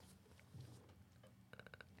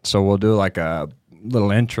So we'll do like a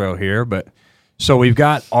little intro here. But so we've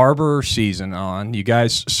got Arbor season on. You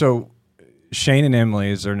guys, so Shane and Emily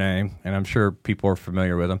is their name, and I'm sure people are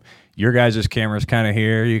familiar with them. Your guys' camera's kind of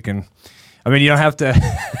here. You can, I mean, you don't have to.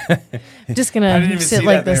 Just going to sit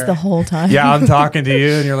like this the whole time. Yeah, I'm talking to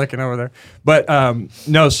you, and you're looking over there. But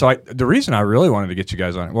no, so the reason I really wanted to get you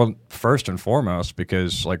guys on, well, first and foremost,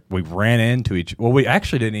 because like we ran into we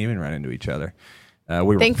actually didn't even run into each other.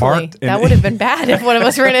 We Thankfully, were parked. that would have been bad if one of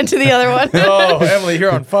us ran into the other one. Oh, Emily,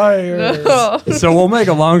 you're on fire. No. So we'll make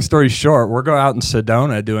a long story short. We're going out in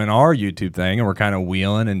Sedona doing our YouTube thing, and we're kind of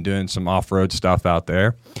wheeling and doing some off-road stuff out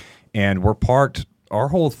there. And we're parked. Our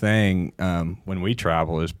whole thing when we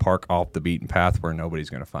travel is park off the beaten path where nobody's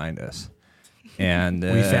going to find us. And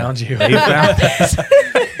we found you. They found us.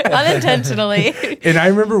 Unintentionally. And I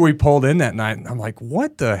remember we pulled in that night, and I'm like,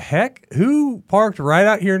 what the heck? Who parked right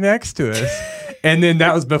out here next to us? And then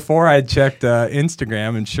that was before I checked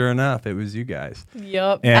Instagram, and sure enough, it was you guys.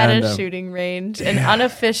 Yep, at a shooting range, an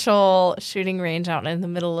unofficial shooting range out in the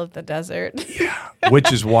middle of the desert. Yeah,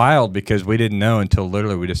 which is wild because we didn't know until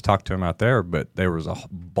literally we just talked to them out there, but there was a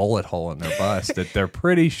bullet hole in their bus that they're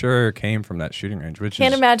pretty sure came from that shooting range. Which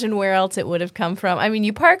Can't imagine where else it would have come from. I mean,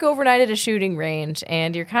 you park overnight at a shooting range,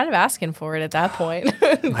 and you're kind of asking for it at that point.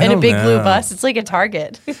 In a big blue bus, it's like a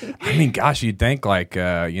Target. I mean, gosh, you'd think like,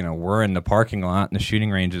 we're in the parking lot and the shooting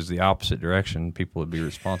range is the opposite direction. People would be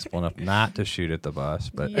responsible enough not to shoot at the bus.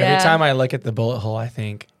 But every time I look at the bullet hole, I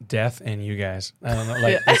think death and you guys. I don't know.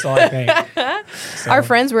 Like, that's all I think. So. Our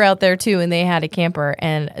friends were out there too, and they had a camper,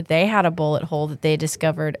 and they had a bullet hole that they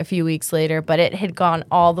discovered a few weeks later, but it had gone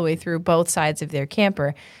all the way through both sides of their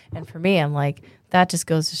camper. And for me, I'm like, that just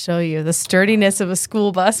goes to show you the sturdiness of a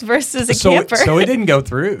school bus versus a camper. So it didn't go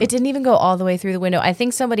through. It didn't even go all the way through the window. I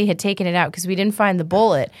think somebody had taken it out because we didn't find the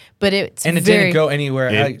bullet, but it didn't go anywhere.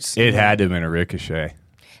 It had to have been a ricochet.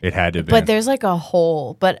 It had to have been. But there's like a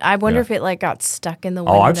hole. But I wonder if it like got stuck in the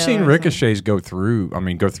window. Oh, I've seen ricochets go through. I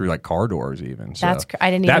mean, go through like car doors even. So I didn't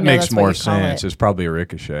even know that makes that's more what you call sense. it. It's probably a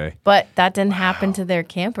ricochet. But that didn't happen to their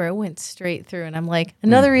camper. It went straight through, and I'm like,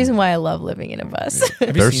 another reason why I love living in a bus.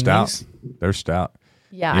 They're stout. They're stout.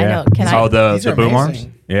 Yeah, I know. The boom arms?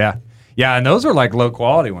 Yeah. Yeah, and those are like low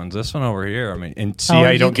quality ones. This one over here, I mean, and see how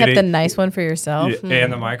you don't get kept the nice one for yourself?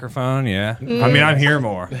 And the microphone, yeah. I mean, I'm here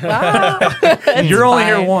more. Wow. You're only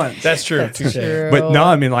here once. That's true. True. But no,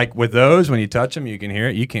 I mean, like with those, when you touch them, you can hear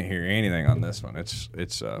it. You can't hear anything on this one. It's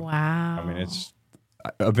wow. I mean,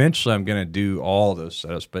 eventually I'm going to do all those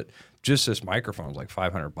setups, but just this microphone is like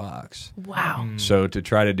 $500. Wow. So to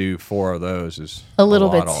try to do 4 of those is a little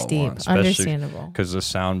bit steep. Understandable. Because the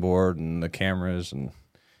soundboard and the cameras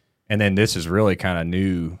and then this is really kind of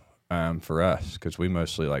new for us because we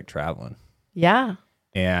mostly like traveling. Yeah.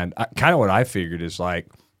 And kind of what I figured is like,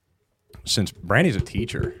 since Brandy's a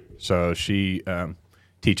teacher, so she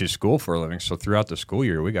teaches school for a living. So throughout the school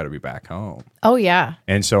year, we got to be back home. Oh, yeah.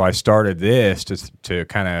 And so I started this to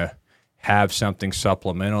kind of have something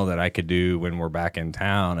supplemental that I could do when we're back in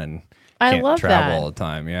town and can't travel all the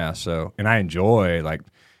time. Yeah. So, and I enjoy, like,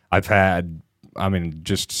 I've had, I mean,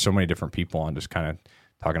 just so many different people on just kind of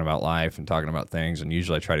talking about life and talking about things. And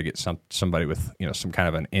usually I try to get somebody with, some kind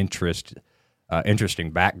of an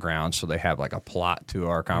interesting background so they have like a plot to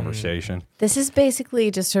our conversation. This is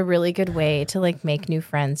basically just a really good way to like make new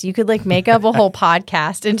friends. You could like make up a whole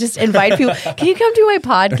podcast and just invite people. Can you come to my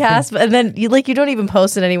podcast? And then you don't even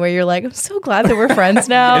post it anywhere. You're like, I'm so glad that we're friends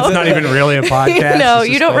now. It's not even really a podcast. No,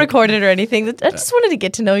 you don't record it or anything. I just wanted to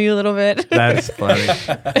get to know you a little bit. That's funny.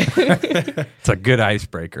 It's a good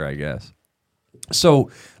icebreaker, I guess.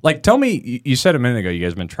 So, like, tell me, you said a minute ago you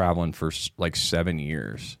guys have been traveling for like 7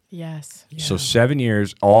 years. Yes. Yeah. So 7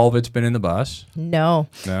 years, all of it's been in the bus? No.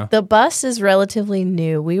 The bus is relatively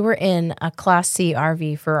new. We were in a Class C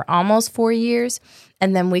RV for almost 4 years,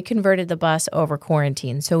 and then we converted the bus over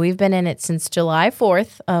quarantine. So we've been in it since July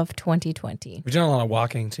 4th of 2020. We've done a lot of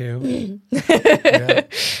walking, too.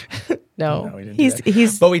 No, we didn't do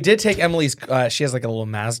that. But we did take Emily's, she has like a little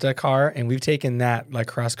Mazda car, and we've taken that like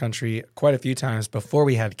cross country quite a few times before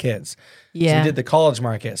we had kids. Yeah. So we did the college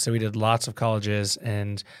market, so we did lots of colleges,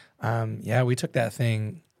 and we took that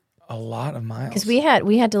thing a lot of miles. Because we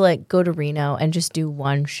had to like go to Reno and just do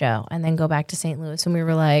one show and then go back to St. Louis, and we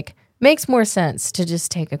were like, makes more sense to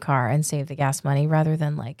just take a car and save the gas money rather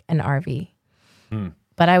than like an RV.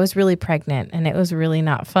 But I was really pregnant, and it was really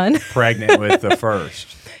not fun. Pregnant with the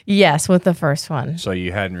first. Yes, with the first one. So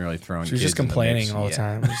you hadn't really thrown. She was kids just complaining all the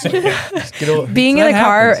time. Being in a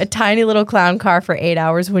car, a tiny little clown car for 8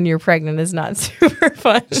 hours when you're pregnant is not super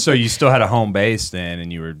fun. So you still had a home base then,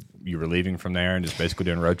 and you were you were leaving from there and just basically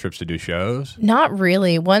doing road trips to do shows? Not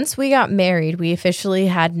really. Once we got married, we officially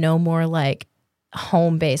had no more like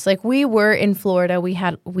home base. Like we were in Florida. We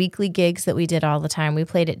had weekly gigs that we did all the time. We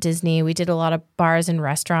played at Disney. We did a lot of bars and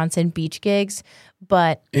restaurants and beach gigs,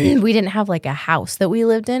 but we didn't have like a house that we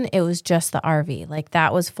lived in. It was just the RV. Like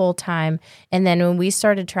that was full time. And then when we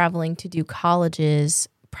started traveling to do colleges,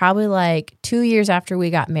 probably like 2 years after we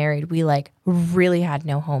got married, we like really had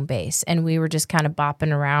no home base and we were just kind of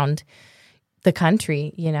bopping around the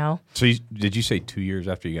country, you know? So did you say 2 years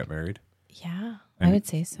after you got married? Yeah. And I would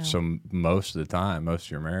say so. So most of the time, most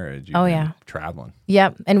of your marriage, traveling.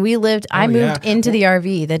 Yep. And we lived, I moved into the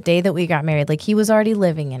RV the day that we got married. Like he was already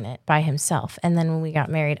living in it by himself. And then when we got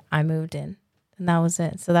married, I moved in. And that was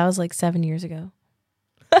it. So that was like 7 years ago.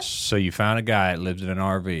 So you found a guy that lived in an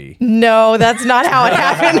RV. No, that's not how it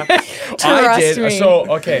happened. Trust me. So,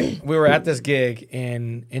 okay, we were at this gig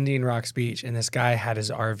in Indian Rocks Beach, and this guy had his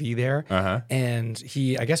RV there. And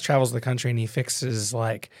he, I guess, travels the country, and he fixes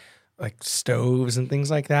like stoves and things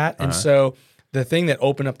like that. And so the thing that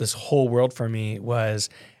opened up this whole world for me was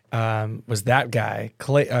that guy,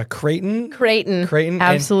 Creighton.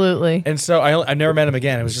 Absolutely. And so I never met him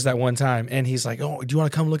again. It was just that one time. And he's like, "Oh, do you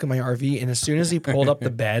want to come look at my RV?" And as soon as he pulled up the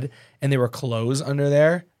bed and there were clothes under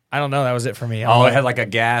there, I don't know, that was it for me. It had like a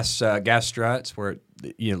gas struts where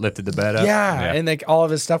you lifted the bed up. Yeah, and like all of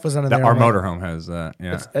his stuff was under there. Our motorhome has that.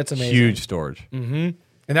 Yeah, it's amazing. Huge storage. And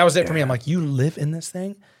that was it for me. I'm like, you live in this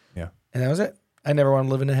thing? Yeah. And that was it. I never want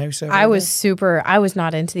to live in a house. I was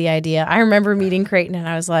not into the idea. I remember meeting Creighton and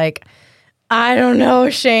I was like, I don't know,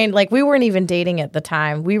 Shane. Like we weren't even dating at the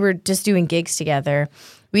time. We were just doing gigs together.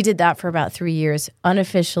 We did that for about 3 years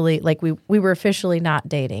unofficially. Like we were officially not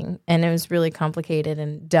dating, and it was really complicated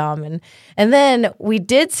and dumb. And then we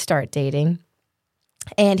did start dating,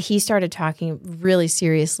 and he started talking really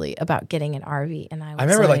seriously about getting an RV. And I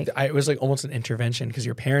remember it was like almost an intervention because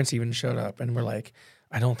your parents even showed up and were like,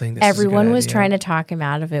 I don't think this everyone is a good was idea. trying to talk him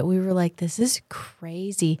out of it. We were like, this is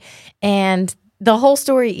crazy. And the whole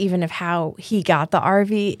story, even of how he got the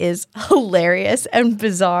RV, is hilarious and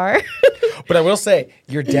bizarre. But I will say,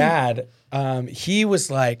 your dad, he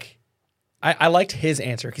was like, I liked his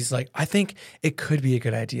answer. He's like, I think it could be a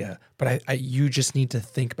good idea, but you just need to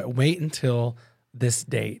think about wait until this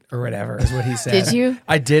date or whatever is what he said. Did you?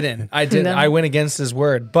 I didn't. No. I went against his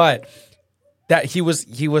word, but that he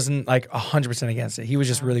wasn't like 100% against it. He was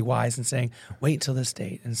just really wise in saying, wait until this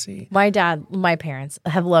date and see. My parents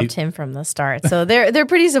have loved him from the start. So they're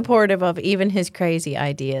pretty supportive of even his crazy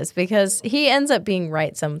ideas because he ends up being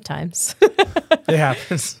right sometimes. It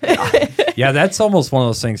happens. Yeah, that's almost one of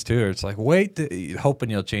those things too. It's like, hoping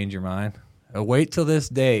you'll change your mind. Wait till this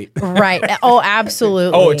date. Right. Oh,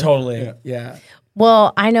 absolutely. Oh, totally. Yeah.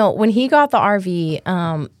 Well, I know when he got the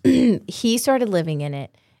RV, he started living in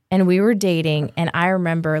it. And we were dating, and I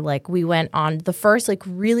remember like we went on the first like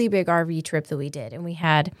really big RV trip that we did, and we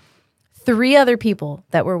had 3 other people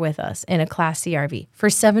that were with us in a Class C RV for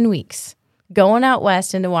 7 weeks, going out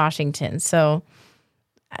west into Washington. So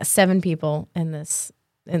 7 people in this.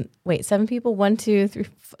 7 people? 1, 2, 3,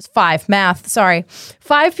 5. Math. Sorry,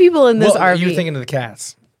 5 people in this RV. You were thinking of the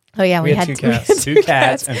cats. Oh yeah, we had 2 cats. 2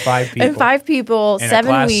 cats and 5 people. And 5 people, in 7 a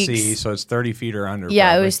Class weeks. C, so it's 30 feet or under. Yeah,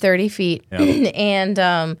 probably. it was 30 feet. Yeah.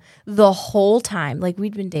 And the whole time, like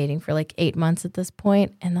we'd been dating for like 8 months at this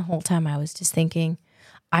point, and the whole time I was just thinking,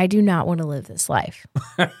 I do not want to live this life.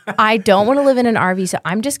 I don't want to live in an RV, so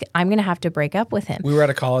I'm going to have to break up with him. We were at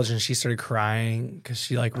a college and she started crying because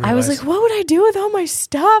she like realized. I was like, what would I do with all my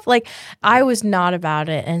stuff? Like, I was not about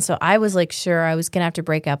it. And so I was like, sure, I was going to have to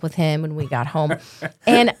break up with him when we got home.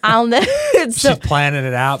 And I'll never. She's planning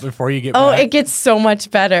it out before you get back. back. It gets so much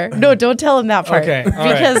better. No, don't tell him that part. Okay.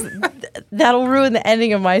 Because that'll ruin the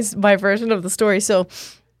ending of my version of the story. So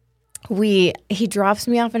he drops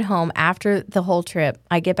me off at home after the whole trip.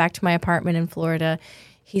 I get back to my apartment in Florida.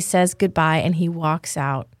 He says goodbye and he walks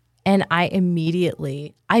out. And I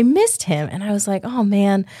missed him. And I was like, oh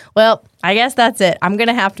man, well, I guess that's it. I'm going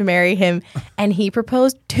to have to marry him. And he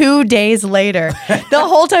proposed 2 days later. The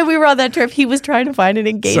whole time we were on that trip, he was trying to find an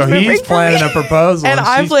engagement ring. So he's planning a proposal. And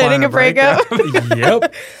I'm planning a breakup.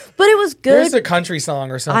 Yep. But it was good. There's a country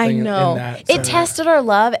song or something I know. in that. It tested our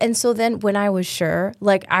love. And so then when I was sure,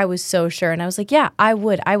 like I was so sure, and I was like, yeah, I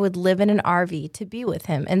would live in an RV to be with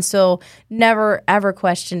him. And so never, ever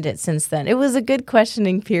questioned it since then. It was a good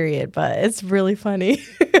questioning period, but it's really funny.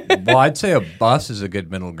 Well, I'd say a bus is a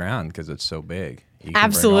good middle ground because it's so big.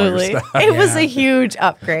 Absolutely. It was a huge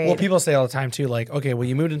upgrade. Well, people say all the time too, like, okay, well,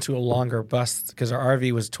 you moved into a longer bus because our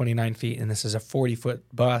RV was 29 feet and this is a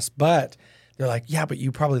 40-foot bus, but they're like, yeah, but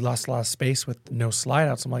you probably lost a lot of space with no slide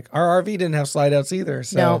outs. I'm like, our RV didn't have slide outs either.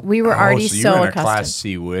 So. No, we were already so you were in a accustomed. Class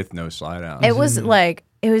C with no slide outs. It was like,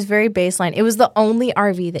 it was very baseline. It was the only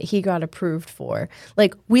RV that he got approved for.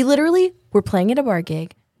 Like, we literally were playing at a bar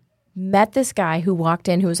gig, met this guy who walked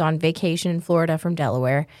in who was on vacation in Florida from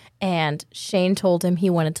Delaware, and Shane told him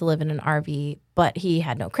he wanted to live in an RV, but he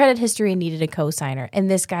had no credit history and needed a co-signer. And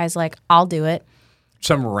this guy's like, I'll do it.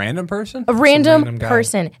 Some random person? A random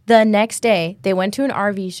person. The next day, they went to an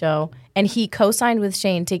RV show, and he co-signed with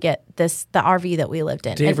Shane to get the RV that we lived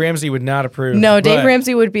in. Dave Ramsey would not approve. No, Dave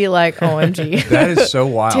Ramsey would be like, OMG. That is so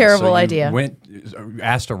wild. Terrible idea.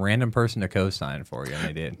 Asked a random person to co-sign for you, and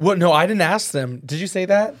they did. Well, no, I didn't ask them. Did you say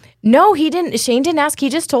that? No, he didn't. Shane didn't ask. He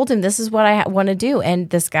just told him, this is what I want to do. And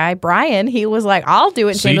this guy, Brian, he was like, I'll do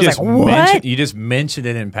it. And so Shane was like, what? You just mentioned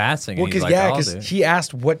it in passing. Well, because he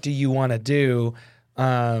asked, what do you want to do?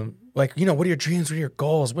 Like, what are your dreams? What are your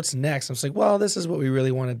goals? What's next? I'm like, well, this is what we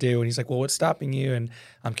really want to do. And he's like, well, what's stopping you? And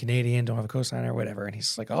I'm Canadian, don't have a cosigner or whatever. And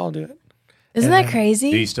he's like, I'll do it. Isn't that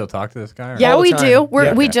crazy? Do you still talk to this guy? Yeah, we do.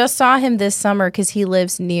 Yeah. We just saw him this summer because he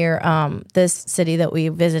lives near this city that we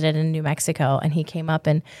visited in New Mexico, and he came up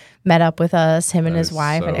and met up with us, him and his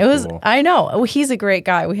wife, and it was cool. I know he's a great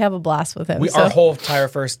guy. We have a blast with him. Our whole entire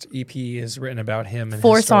first EP is written about him and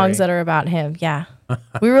 4 his story. songs that are about him. Yeah,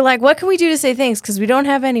 we were like, what can we do to say thanks? Because we don't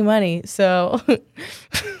have any money, so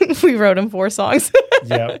we wrote him 4 songs.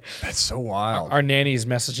 Yeah, that's so wild. Our nanny's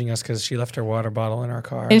messaging us because she left her water bottle in our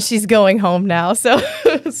car, and she's going home now. So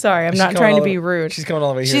sorry, I'm not trying to be rude. She's coming all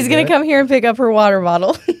the way here. She's gonna come here and pick up her water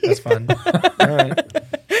bottle. That's fun. All right.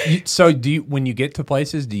 So when you get to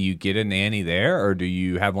places, do you get a nanny there, or do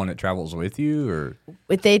you have one that travels with you, or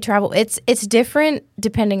they travel? It's different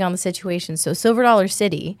depending on the situation. So Silver Dollar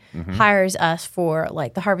City hires us for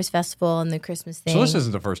like the Harvest Festival and the Christmas thing. So this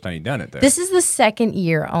isn't the first time you've done it there. This is the second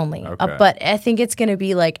year only, Okay. But I think it's going to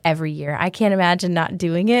be like every year. I can't imagine not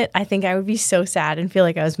doing it. I think I would be so sad and feel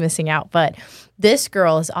like I was missing out. But this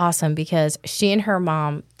girl is awesome because she and her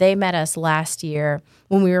mom, they met us last year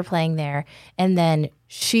when we were playing there, and then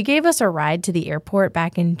she gave us a ride to the airport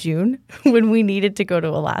back in June when we needed to go to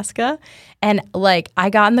Alaska. And like, I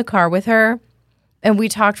got in the car with her and we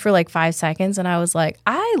talked for like 5 seconds, and I was like,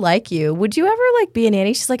 I like you. Would you ever like be a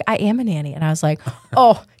nanny? She's like, I am a nanny. And I was like,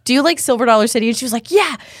 oh, do you like Silver Dollar City? And she was like,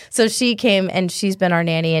 yeah. So she came and she's been our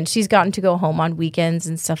nanny, and she's gotten to go home on weekends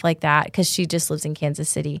and stuff like that because she just lives in Kansas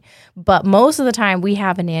City. But most of the time we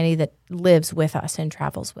have a nanny that lives with us and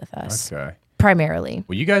travels with us. Okay. Primarily.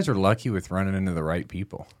 Well, you guys are lucky with running into the right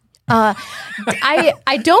people.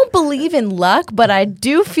 I don't believe in luck, but I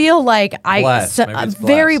do feel like I'm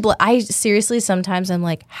very blessed. I seriously sometimes I'm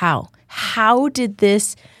like, how did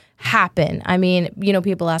this happen? I mean,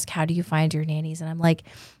 people ask, how do you find your nannies? And I'm like,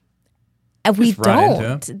 we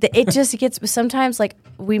don't. It just gets sometimes like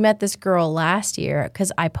we met this girl last year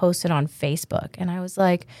because I posted on Facebook, and I was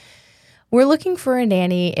like, we're looking for a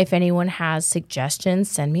nanny. If anyone has suggestions,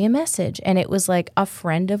 send me a message. And it was like a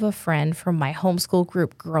friend of a friend from my homeschool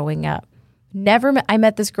group growing up. I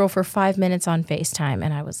met this girl for 5 minutes on FaceTime,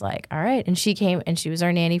 and I was like, all right. And she came, and she was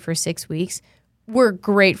our nanny for 6 weeks. We're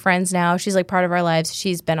great friends now. She's like part of our lives.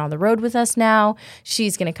 She's been on the road with us now.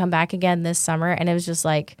 She's going to come back again this summer. And it was just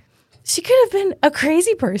like, she could have been a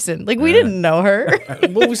crazy person. Like, we didn't know her.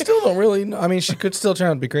 Well, we still don't really know. I mean, she could still turn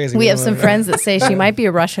out to be crazy. We have some friends that say she might be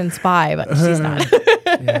a Russian spy, but she's not.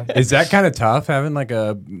 Yeah. Is that kind of tough, having like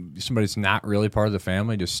somebody that's not really part of the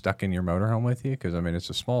family just stuck in your motorhome with you? Because, I mean, it's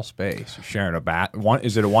a small space. You're sharing a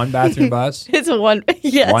is it a 1-bathroom bus? It's a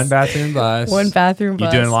yes. 1-bathroom bus. 1-bathroom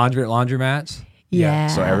bus. You doing laundry at laundromats? Yeah.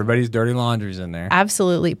 So everybody's dirty laundry's in there.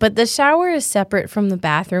 Absolutely. But the shower is separate from the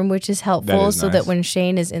bathroom, which is helpful that that when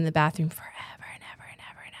Shane is in the bathroom forever and ever and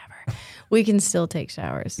ever and ever, we can still take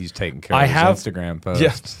showers. He's taking care of his Instagram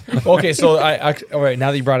posts. Yeah. Okay, so I all right,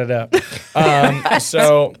 now that you brought it up.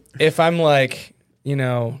 So if I'm like,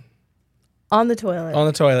 on the toilet,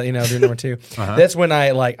 doing number 2. That's when I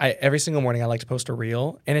every single morning I like to post a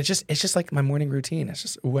reel, and it's just like my morning routine. It's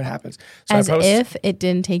just what happens. So As if it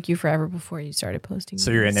didn't take you forever before you started posting.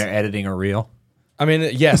 So you're in there editing a reel? I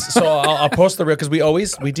mean, yes. So I'll post the reel because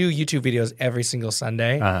we do YouTube videos every single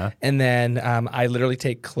Sunday, and then I literally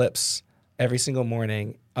take clips every single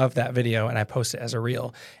morning of that video and I post it as a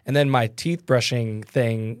reel. And then my teeth brushing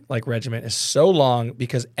regimen is so long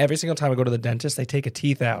because every single time I go to the dentist, they take a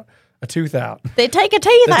tooth out. They take a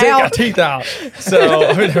teeth out. So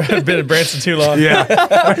I've been in Branson too long. Yeah.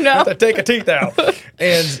 Oh, no. They take a teeth out.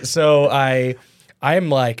 And so I'm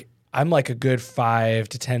like a good 5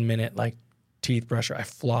 to 10 minute teeth brusher. I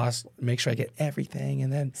floss, make sure I get everything,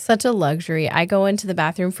 and then such a luxury. I go into the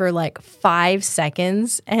bathroom for 5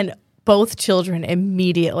 seconds and both children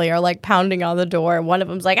immediately are like pounding on the door. One of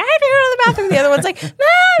them's like, I have to go to the bathroom. The other one's like,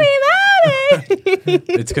 Mommy.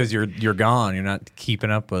 It's because you're gone. You're not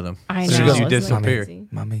keeping up with them. I As know. soon as you Isn't it disappear. crazy?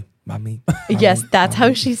 Mommy. Yes, that's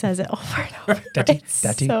how she says it over and over. Daddy, It's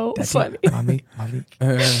daddy, so daddy, funny. mommy.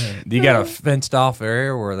 Do you got a fenced off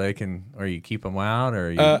area where they can, or you keep them out,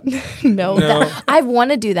 or you? No. I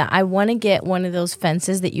want to do that. I want to get one of those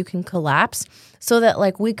fences that you can collapse so that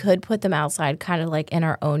like we could put them outside kind of like in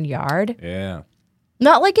our own yard. Yeah.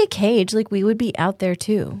 Not like a cage, like we would be out there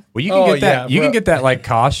too. Well, you can get that. You can get that like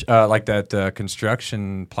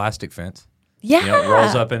construction plastic fence. Yeah. It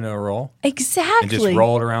rolls up into a roll. Exactly. And just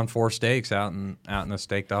roll it around 4 stakes out in a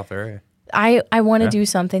staked off area. I want to do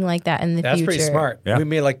something like that in the future. That's pretty smart. Yeah. We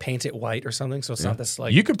may like paint it white or something, so it's not this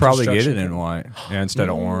like. You could probably get it construction in thing. white instead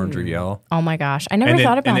of orange or yellow. Oh my gosh. I never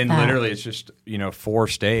thought about that. And then literally it's just, 4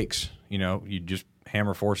 stakes. You just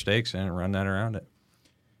hammer 4 stakes in and run that around it.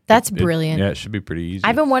 That's brilliant. Yeah, it should be pretty easy.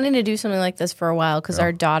 I've been wanting to do something like this for a while because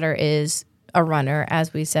our daughter is a runner,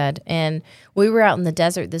 as we said. And we were out in the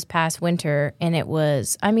desert this past winter, and it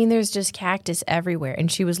was, there's just cactus everywhere.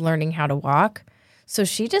 And she was learning how to walk. So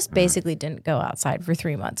she just basically didn't go outside for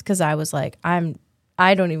 3 months because I was like,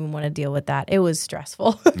 I don't even want to deal with that. It was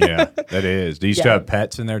stressful. Yeah, that is. Do you still have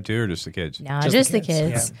pets in there too, or just the kids? No, just the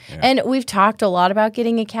kids. Yeah. And we've talked a lot about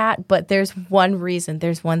getting a cat, but there's one reason.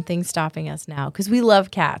 There's one thing stopping us now because we love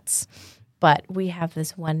cats. But we have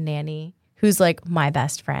this one nanny who's like my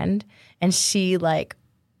best friend, and she like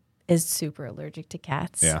is super allergic to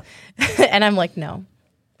cats. Yeah. And I'm like, no.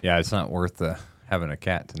 Yeah, it's not worth having a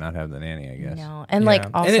cat to not have the nanny, I guess. No. And like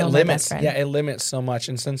also and it my limits. best friend. Yeah, it limits so much.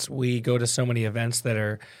 And since we go to so many events that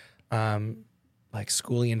are like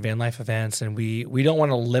schoolie and van life events, and we don't want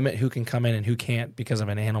to limit who can come in and who can't because of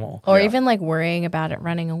an animal. Or even like worrying about it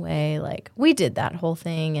running away. Like we did that whole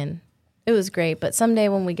thing and it was great. But someday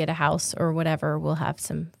when we get a house or whatever, we'll have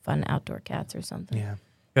some fun outdoor cats or something. Yeah.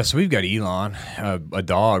 Yeah, so we've got Elon, a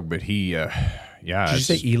dog, but he, Did you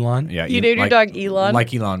say Elon? Yeah. You named your dog Elon?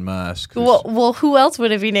 Like Elon Musk. Well, who else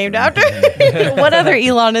would it be named after? What other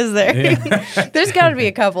Elon is there? There's got to be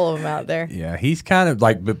a couple of them out there. Yeah, he's kind of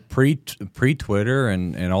like, but pre-Twitter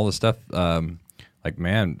and all the stuff, like,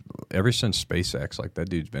 man, ever since SpaceX, like, that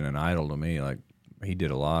dude's been an idol to me. Like, he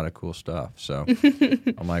did a lot of cool stuff. So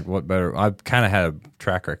I'm like, what better? I've kind of had a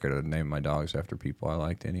track record of naming my dogs after people I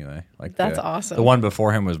liked anyway. Like That's awesome. The one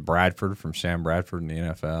before him was Bradford from Sam Bradford in the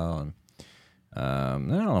NFL. And I don't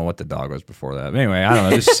know what the dog was before that. But anyway, I don't know.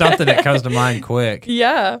 There's something that comes to mind quick.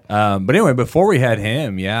 Yeah. But anyway, before we had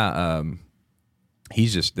him,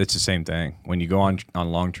 it's the same thing. When you go on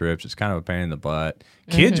long trips, it's kind of a pain in the butt.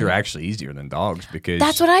 Kids are actually easier than dogs because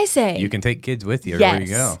that's what I say. You can take kids with you everywhere you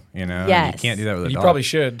go. You know, Yes. you can't do that with a dog. You probably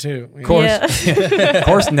should too. Of course, of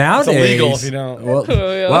course. Nowadays, It's illegal if you don't.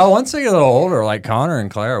 Well, once they get a little older, like Connor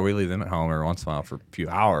and Clara, we leave them at home every once in a while for a few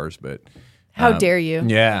hours. But How dare you?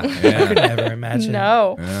 Yeah, I could never imagine.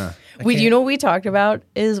 No. yeah. You know what we talked about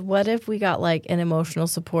is what if we got like an emotional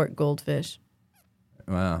support goldfish?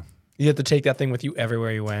 Wow. You have to take that thing with you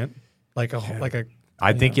everywhere you went, like a.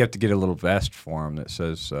 I think you have to get a little vest for them that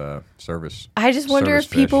says service. I just wonder if service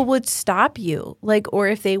fish. people would stop you, like, or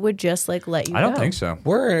if they would just like let you. I don't go. think so.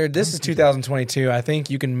 This is 2022. I think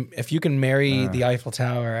if you can marry the Eiffel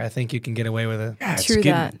Tower, I think you can get away with it. Yeah, True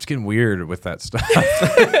it's getting weird with that stuff.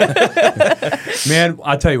 Man,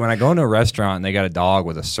 I'll tell you, when I go into a restaurant and they got a dog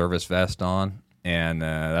with a service vest on, and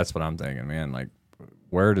that's what I'm thinking, man. Like,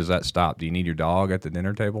 where does that stop? Do you need your dog at the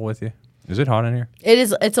dinner table with you? Is it hot in here? It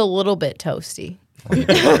is. It's a little bit toasty.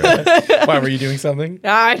 Why were you doing something?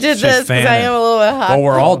 I did She's this because I fanning. am a little bit hot. Well,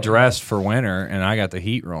 we're all dressed for winter, and I got the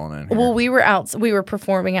heat rolling in here. Well, we were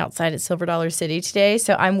performing outside at Silver Dollar City today,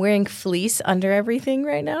 so I'm wearing fleece under everything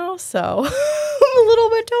right now. So I'm a little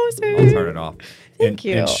bit toasty. I'll turn it off. Thank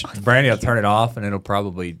you. Brandy, I'll turn it off, and it'll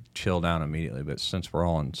probably chill down immediately. But since we're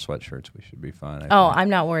all in sweatshirts, we should be fine. Oh, I'm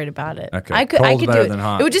not worried about it. Okay. I Cold's could better do it. than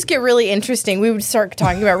hot. It would just get really interesting. We would start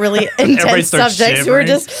talking about really intense starts subjects. shivering.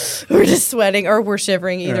 We're just sweating or we're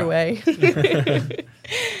shivering either way.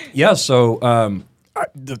 Yeah. So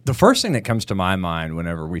the first thing that comes to my mind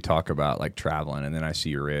whenever we talk about like traveling, and then I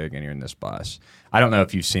see your rig and you're in this bus. I don't know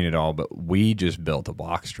if you've seen it all, but we just built a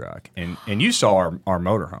box truck, and you saw our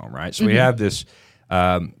motorhome, right? So we have this.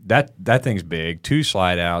 That thing's big, 2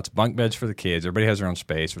 slide outs, bunk beds for the kids. Everybody has their own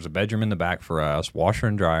space. There's a bedroom in the back for us, washer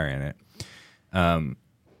and dryer in it.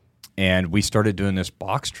 And we started doing this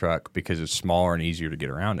box truck because it's smaller and easier to get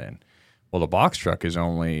around in. Well, the box truck is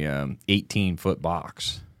only 18-foot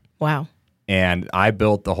box. Wow. And I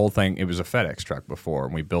built the whole thing. It was a FedEx truck before,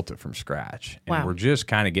 and we built it from scratch. And Wow. we're just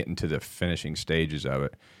kind of getting to the finishing stages of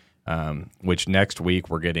it. which next week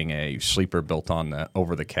we're getting a sleeper built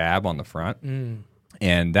over the cab on the front.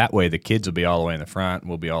 And that way the kids will be all the way in the front,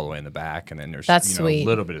 we'll be all the way in the back, and then there's a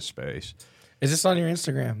little bit of space. Is this on your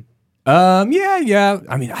Instagram? Yeah.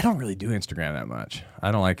 I mean, I don't really do Instagram that much.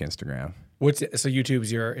 I don't like Instagram. So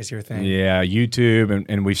YouTube's your thing? Yeah, YouTube,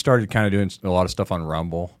 and we started kind of doing a lot of stuff on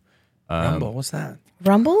Rumble. Rumble, what's that?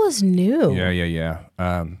 Rumble is new. Yeah.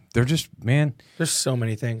 They're just, man. There's so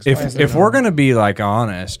many things. If we're going to be like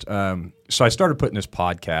honest, so I started putting this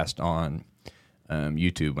podcast on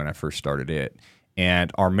YouTube when I first started it,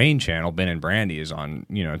 and our main channel, Ben and Brandy, is on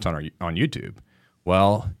on YouTube.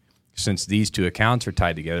 Well, since these two accounts are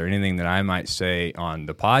tied together, anything that I might say on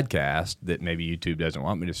the podcast that maybe YouTube doesn't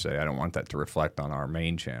want me to say, I don't want that to reflect on our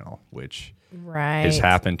main channel, which has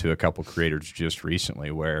happened to a couple creators just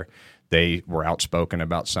recently where they were outspoken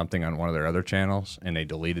about something on one of their other channels and they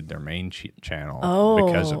deleted their main channel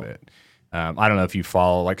because of it. I don't know if you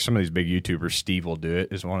follow, like some of these big YouTubers. Steve will do it,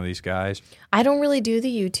 is one of these guys. I don't really do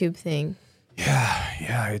the YouTube thing.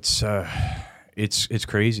 Yeah, it's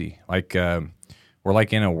crazy. Like we're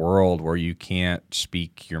like in a world where you can't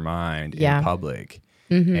speak your mind in public.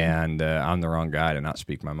 Mm-hmm. And I'm the wrong guy to not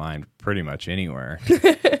speak my mind pretty much anywhere.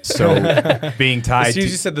 So being tied as soon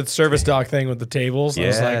as you said the service dog thing with the tables, I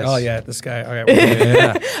was like, oh yeah, this guy.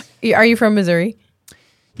 Okay, Are you from Missouri?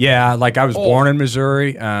 Yeah, like I was born in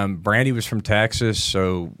Missouri. Brandy was from Texas,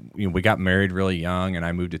 so we got married really young, and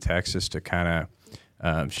I moved to Texas to kind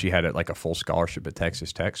of. She had a full scholarship at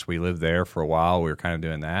Texas Tech. So we lived there for a while. We were kind of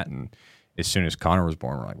doing that, and as soon as Connor was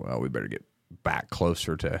born, we're like, well, we better get back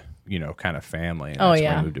closer to kind of family. And that's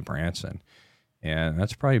when we moved to Branson, and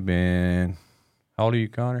that's probably been. How old are you,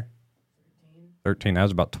 Connor? 13. That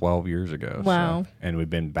was about 12 years ago. Wow. So, and we've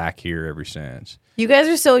been back here ever since. You guys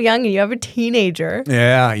are so young and you have a teenager.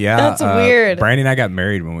 Yeah. That's weird. Brandy and I got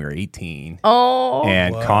married when we were 18. Oh.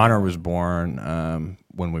 And Connor was born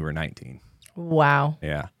when we were 19. Wow.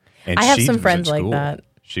 Yeah. And I have some friends like that.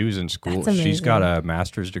 She was in school. She's got a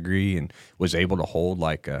master's degree and was able to hold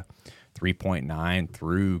like a 3.9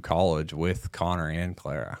 through college with Connor and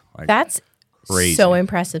Clara. That's crazy. So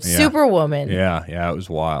impressive. Yeah. Superwoman. Yeah, it was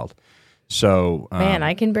wild. So man,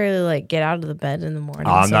 I can barely get out of the bed in the morning.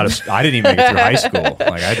 I didn't even make it through high school.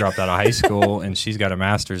 Like I dropped out of high school, and she's got a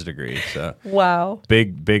master's degree. So wow,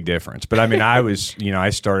 big difference. But I mean, I was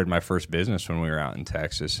I started my first business when we were out in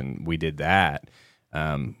Texas, and we did that,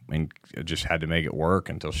 and just had to make it work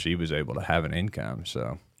until she was able to have an income.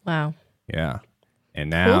 So wow, yeah. And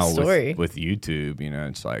now cool with YouTube,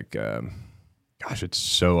 it's like, gosh, it's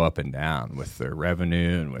so up and down with their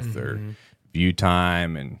revenue and with their view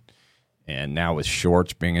time, and now with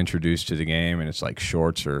shorts being introduced to the game, and it's like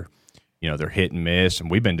shorts are, they're hit and miss, and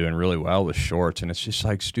we've been doing really well with shorts, and it's just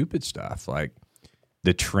like stupid stuff, like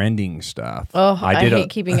the trending stuff. Oh, I hate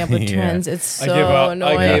keeping up with trends. It's so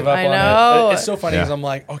annoying. I gave up on it. It's so funny because I'm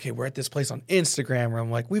like, okay, we're at this place on Instagram where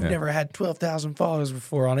I'm like, we've never had 12,000 followers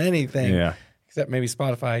before on anything. Yeah. Except maybe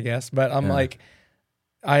Spotify, I guess. But I'm like,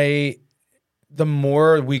 the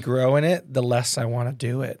more we grow in it, the less I want to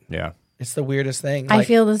do it. Yeah. It's the weirdest thing. I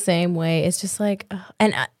feel the same way. It's just like,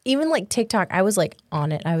 and even like TikTok, I was like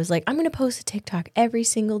on it. I was like, I'm going to post a TikTok every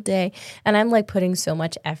single day. And I'm like putting so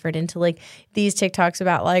much effort into like these TikToks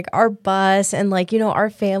about like our bus and like, our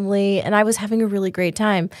family. And I was having a really great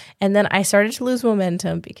time. And then I started to lose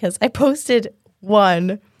momentum because I posted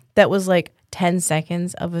one that was like 10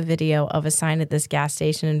 seconds of a video of a sign at this gas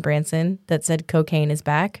station in Branson that said cocaine is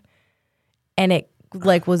back. And it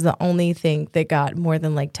was the only thing that got more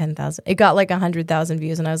than like 10,000. It got like 100,000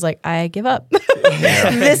 views. And I was like, I give up.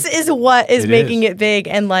 This is what is making it big.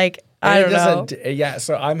 And like, I don't know. Yeah.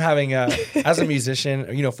 So I'm having as a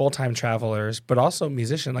musician, full-time travelers, but also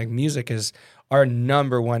musician, like music is our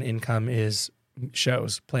number one income is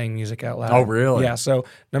shows, playing music out loud. Oh, really? Yeah. So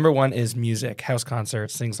number one is music, house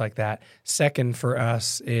concerts, things like that. Second for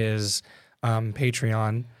us is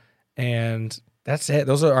Patreon, and that's it.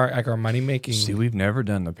 Those are our money making. See, we've never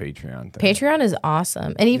done the Patreon thing. Patreon is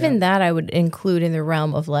awesome, and even that I would include in the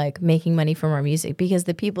realm of like making money from our music, because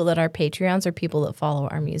the people that are Patreons are people that follow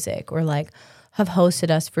our music or like have hosted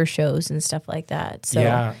us for shows and stuff like that.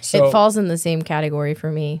 So it falls in the same category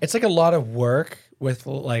for me. It's like a lot of work with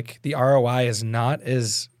like the ROI is not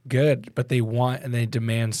as good, but they want and they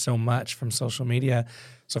demand so much from social media.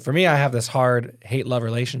 So for me, I have this hard hate-love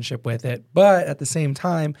relationship with it. But at the same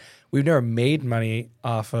time, we've never made money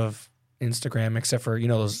off of Instagram except for,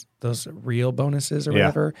 those reel bonuses or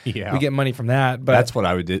whatever. Yeah. We get money from that. But that's what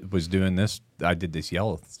I was doing this. I did this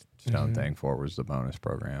Yellowstone thing for was the bonus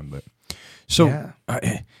program. But so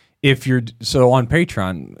if you're on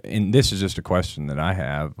Patreon, and this is just a question that I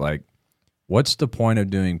have, like, what's the point of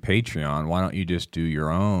doing Patreon? Why don't you just do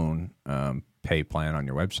your own pay plan on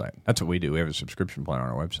your website? That's what we do. We have a subscription plan on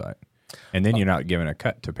our website. And then you're not giving a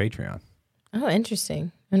cut to Patreon. Oh,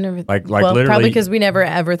 interesting. I never like literally, probably because we never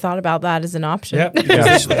ever thought about that as an option. Yeah,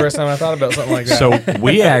 this is the first time I thought about something like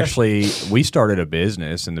that. So we started a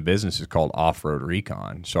business, and the business is called Off-Road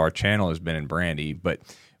Recon. So our channel has been in Brandy, but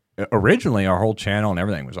originally our whole channel and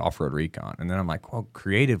everything was Off-Road Recon. And then I'm like, well,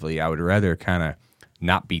 creatively, I would rather kind of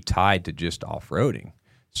not be tied to just off-roading.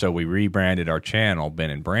 So we rebranded our channel, Ben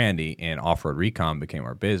and Brandy, and Off-Road Recon became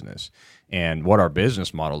our business. And what our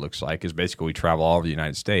business model looks like is basically we travel all over the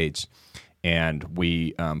United States, and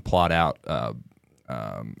we plot out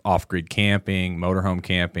off-grid camping, motorhome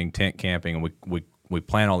camping, tent camping, and we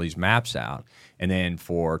plan all these maps out. And then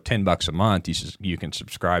for $10 a month, you can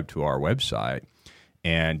subscribe to our website,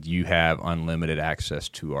 and you have unlimited access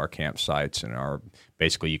to our campsites and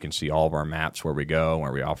basically you can see all of our maps, where we go,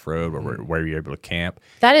 where we off-road, where you're able to camp.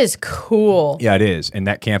 That is cool. Yeah, it is. And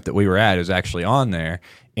that camp that we were at is actually on there.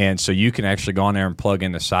 And so you can actually go on there and plug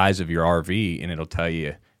in the size of your RV, and it'll tell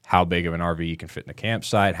you how big of an RV you can fit in a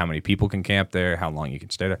campsite, how many people can camp there, how long you can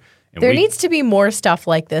stay there. And there needs to be more stuff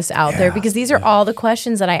like this out there, because these are all the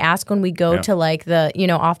questions that I ask when we go to like the,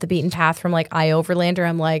 off the beaten path from like iOverlander.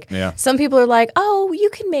 I'm like, some people are like, oh, you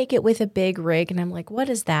can make it with a big rig. And I'm like, what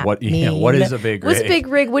does that mean? Yeah, what is a big rig? What's a big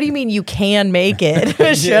rig? What do you mean you can make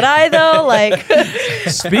it? Should I though? Like,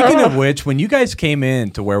 speaking of which, when you guys came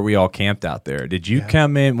in to where we all camped out there, did you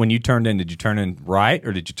come in, when you turned in, did you turn in right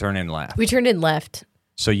or did you turn in left? We turned in left.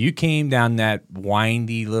 So you came down that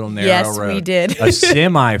windy little narrow road. Yes, we did. A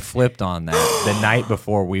semi flipped on that the night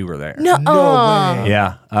before we were there. No way.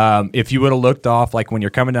 Yeah. If you would have looked off, like when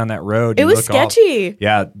you're coming down that road. It was sketchy.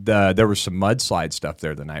 There was some mudslide stuff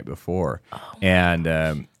there the night before. And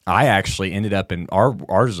I actually ended up in,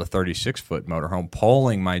 ours is a 36-foot motorhome,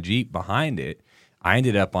 pulling my Jeep behind it. I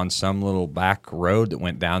ended up on some little back road that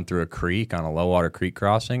went down through a creek on a low water creek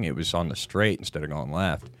crossing. It was on the straight instead of going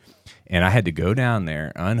left. And I had to go down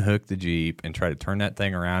there, unhook the Jeep, and try to turn that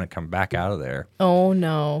thing around and come back out of there. Oh,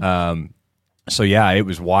 no. So, yeah, it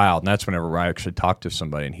was wild. And that's whenever I actually talked to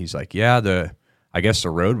somebody, and he's like, yeah, I guess the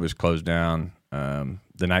road was closed down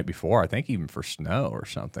the night before, I think even for snow or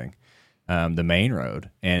something, the main road.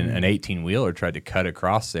 And an 18-wheeler tried to cut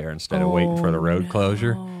across there instead of waiting for the road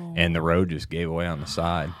closure, and the road just gave away on the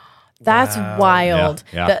side. That's wild.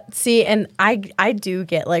 Yeah. See, and I do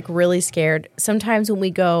get like really scared sometimes when we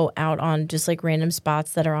go out on just like random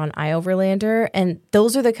spots that are on iOverlander, and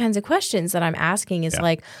those are the kinds of questions that I'm asking is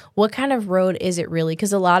like, what kind of road is it really?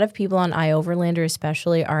 Because a lot of people on iOverlander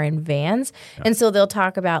especially are in vans, and so they'll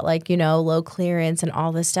talk about like, low clearance and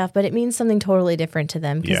all this stuff, but it means something totally different to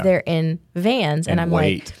them because they're in vans, and I'm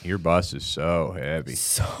like, your bus is so heavy.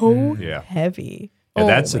 So heavy. Yeah,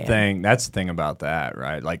 that's the thing. That's the thing about that,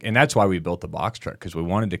 right? Like, and that's why we built the box truck, because we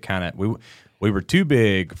wanted to kind of we were too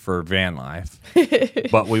big for van life,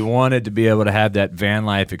 but we wanted to be able to have that van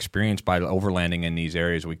life experience by overlanding in these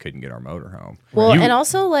areas we couldn't get our motorhome. Well, and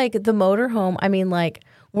also like the motorhome. I mean, like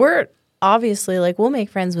we're obviously like we'll make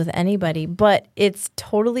friends with anybody, but it's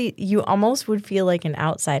totally, you almost would feel like an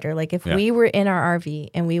outsider. Like if we were in our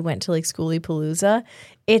RV and we went to like Schoolie Palooza,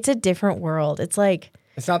 it's a different world. It's like.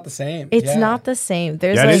 It's not the same. It's not the same.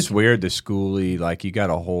 There's it is weird, the Schoolie, like you got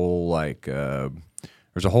a whole like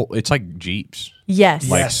there's a whole, it's like Jeeps. Yes.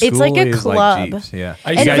 Like it's like a club. Like Jeeps, yeah.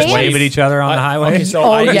 You guys wave at each other on the highway? Okay,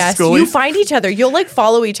 so yes. Schoolies? You find each other. You'll like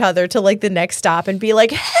follow each other to like the next stop and be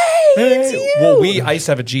like, hey, it's you. Well, I used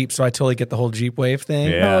to have a Jeep, so I totally get the whole Jeep wave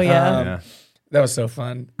thing. Yeah. Oh, yeah. That was so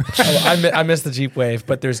fun. I miss the Jeep wave,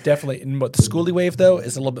 but there's definitely, the Schoolie wave though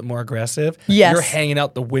is a little bit more aggressive. Yes. You're hanging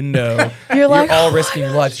out the window. You're like, all risking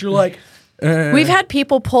your lives. You're like, we've had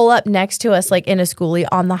people pull up next to us like in a Schoolie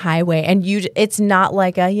on the highway, and it's not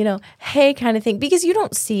like a, hey kind of thing, because you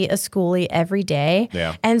don't see a Schoolie every day.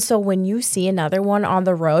 Yeah. And so when you see another one on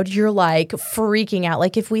the road, you're like freaking out.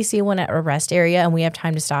 Like if we see one at a rest area and we have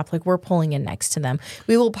time to stop, like we're pulling in next to them.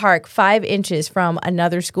 We will park 5 inches from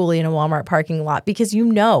another Schoolie in a Walmart parking lot because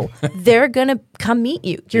they're going to come meet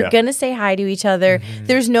you. You're going to say hi to each other. Mm-hmm.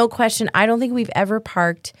 There's no question. I don't think we've ever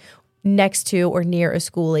parked next to or near a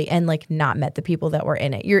Schoolie and like not met the people that were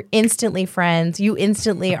in it. You're instantly friends. You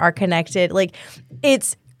instantly are connected. Like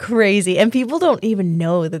it's crazy. And people don't even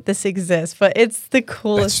know that this exists, but it's the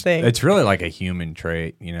coolest thing. It's really like a human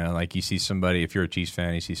trait, you know, like you see somebody, if you're a Chiefs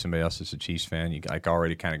fan, you see somebody else that's a Chiefs fan, you like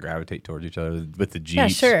already kind of gravitate towards each other with the Jeeps. Yeah,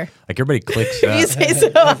 sure. Like everybody clicks up. You say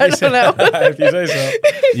so. I don't know. If you say so.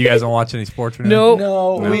 You guys don't watch any sports? Nope.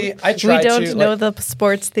 No, I try we don't to, know the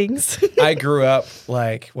sports things. I grew up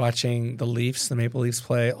like watching the Maple Leafs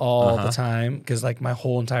play all the time because like my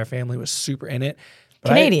whole entire family was super in it. But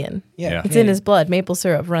Canadian. Yeah. It's in his blood. Maple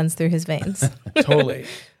syrup runs through his veins. Totally.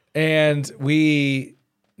 And I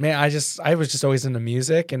was just always into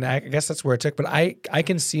music, and I guess that's where it took. But I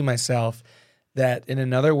can see myself that in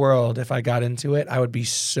another world, if I got into it, I would be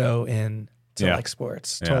so into like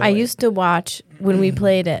sports. Yeah. Totally. I used to watch when we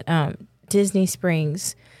played at Disney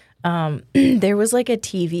Springs. There was like a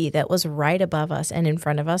TV that was right above us and in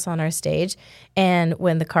front of us on our stage. And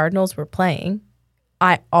when the Cardinals were playing,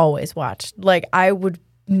 I always watched. Like I would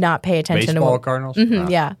not pay attention baseball to Cardinals.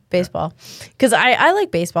 Yeah, baseball. Because I like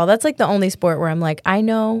baseball. That's like the only sport where I'm like, I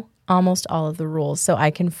know almost all of the rules, so I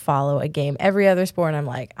can follow a game. Every other sport, I'm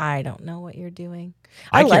like, I don't know what you're doing.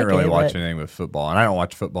 I can't really watch anything with football, and I don't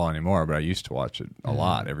watch football anymore, but I used to watch it a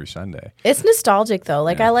lot every Sunday. It's nostalgic, though.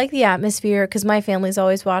 Like, I like the atmosphere because my family's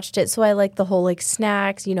always watched it, so I like the whole, like,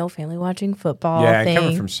 snacks, family watching football thing. thing.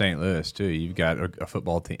 Coming from St. Louis, too, you've got a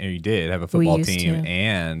football team. You did have a football team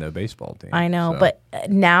and a baseball team. I know, but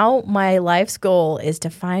now my life's goal is to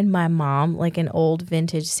find my mom, like, an old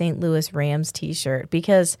vintage St. Louis Rams t-shirt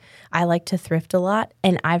because I like to thrift a lot,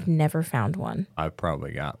 and I've never found one. I've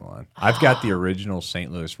probably got one. I've got the original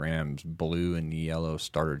St. Louis Rams blue and yellow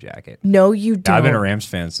starter jacket. No, you don't. I've been a Rams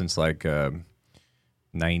fan since like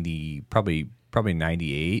 90, probably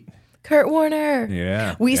 98. Kurt Warner.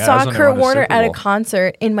 Yeah. We saw Kurt Warner at a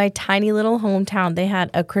concert in my tiny little hometown. They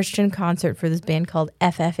had a Christian concert for this band called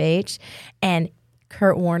FFH, and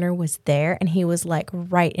Kurt Warner was there, and he was like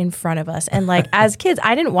right in front of us. And like as kids,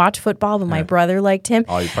 I didn't watch football, but my brother liked him.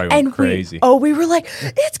 Oh, you probably went crazy. We were like,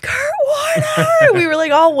 it's Kurt Warner. We were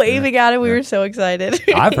like all waving at him. We were so excited.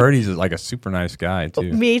 I've heard he's like a super nice guy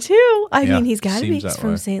too. Me too. I mean, he's got to be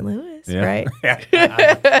from way. St. Louis, right?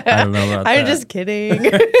 I don't know about I'm that. just kidding.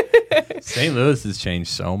 St. Louis has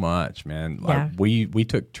changed so much, man. Like, Yeah. we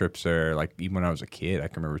took trips there. Like even when I was a kid, I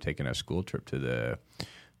can remember taking a school trip to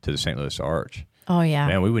the St. Louis Arch. Oh yeah,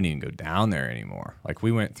 man, we wouldn't even go down there anymore. Like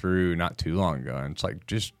we went through not too long ago, and it's like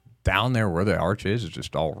just down there where the arch is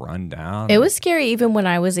just all run down. It was scary even when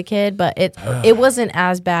I was a kid, but it wasn't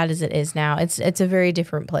as bad as it is now. It's a very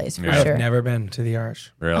different place for sure. I've never been to the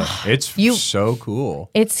Arch. Really, it's so cool.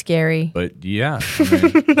 It's scary, but yeah, I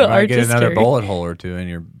mean, you might get another bullet hole or two in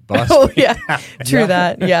your bus. Oh yeah, true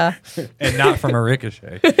that. Yeah, and not from a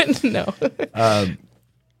ricochet. No.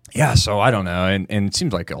 Yeah, so I don't know, and it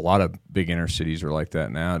seems like a lot of big inner cities are like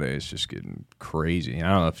that nowadays, just getting crazy. And I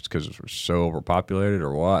don't know if it's because we're so overpopulated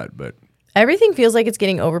or what, but everything feels like it's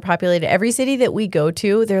getting overpopulated. Every city that we go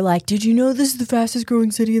to, they're like, "Did you know this is the fastest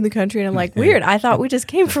growing city in the country?" And I'm like, "Weird. I thought we just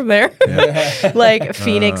came from there." Like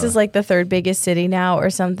Phoenix is like the third biggest city now, or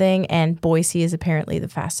something, and Boise is apparently the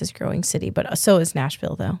fastest growing city, but so is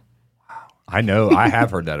Nashville, though. I know. I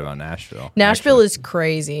have heard that about Nashville. Nashville is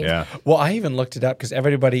crazy. Yeah. Well, I even looked it up because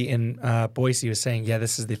everybody in Boise was saying, yeah,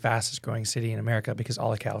 this is the fastest growing city in America because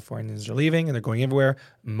all the Californians are leaving and they're going everywhere.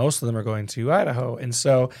 Most of them are going to Idaho. And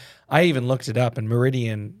so I even looked it up, and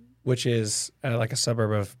Meridian, which is like a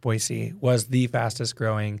suburb of Boise, was the fastest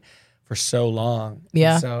growing for so long.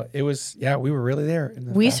 Yeah. And so it was, we were really there.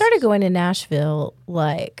 We started going to Nashville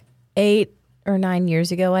like 8 or 9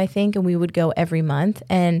 years ago, I think, and we would go every month.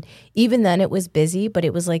 And even then it was busy, but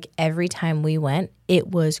it was like every time we went,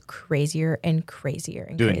 it was crazier and crazier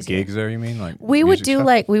and doing crazier. Gigs there, you mean? Like we would do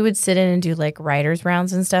stuff? we would sit in and do like writers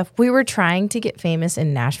rounds and stuff. We were trying to get famous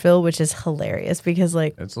in Nashville, which is hilarious because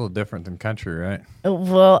like it's a little different than country, right?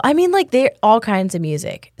 Well, I mean, like all kinds of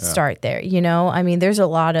music start there, I mean, there's a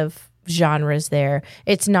lot of genres there.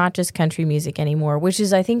 It's not just country music anymore, which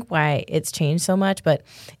is I think why it's changed so much, but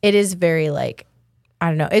it is very like I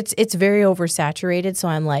don't know. It's very oversaturated, so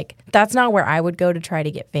I'm like that's not where I would go to try to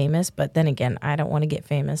get famous, but then again, I don't want to get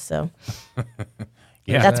famous, so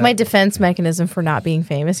that's my defense mechanism for not being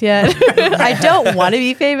famous yet. I don't want to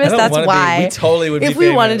be famous. That's why. We totally would be if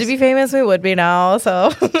we wanted to be famous, we would be now.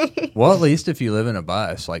 So well, at least if you live in a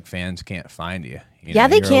bus, like fans can't find you. Yeah,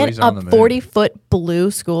 they can. A 40-foot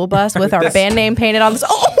blue school bus with our band name painted on this.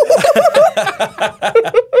 Oh!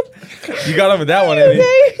 You got him with that one, Amy.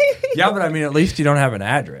 Yeah, but I mean, at least you don't have an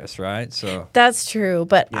address, right? So that's true.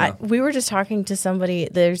 But we were just talking to somebody.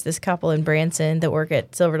 There's this couple in Branson that work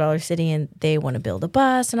at Silver Dollar City, and they want to build a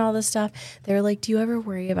bus and all this stuff. They're like, "Do you ever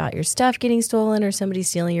worry about your stuff getting stolen or somebody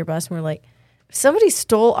stealing your bus?" And we're like, somebody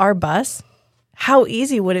stole our bus, how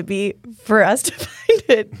easy would it be for us to find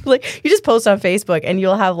it? Like, you just post on Facebook and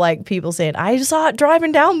you'll have like people saying, I saw it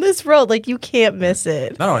driving down this road. Like, you can't miss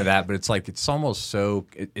it. Not only that, but it's like, it's almost so,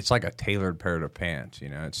 it's like a tailored pair of pants, you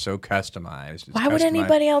know, it's so customized. Why would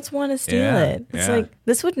anybody else want to steal it? It's like,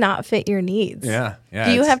 this would not fit your needs. Yeah.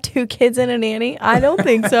 Do you have 2 kids and a nanny? I don't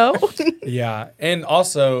think so. Yeah. And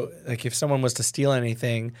also, like, if someone was to steal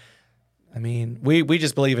anything, I mean, we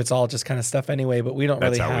just believe it's all just kind of stuff anyway, but we don't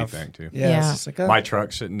That's really how have. we think too. Yeah. It's just like, my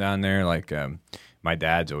truck's sitting down there. Like, my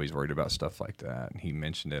dad's always worried about stuff like that. And he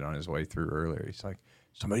mentioned it on his way through earlier. He's like,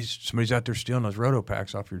 somebody's out there stealing those roto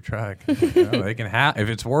packs off your truck. You know, they can have, if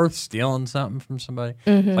it's worth stealing something from somebody,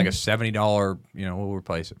 it's like a $70, you know, we'll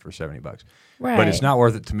replace it for $70. Right. But it's not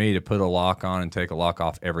worth it to me to put a lock on and take a lock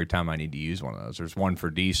off every time I need to use one of those. There's one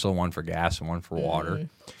for diesel, one for gas, and one for water.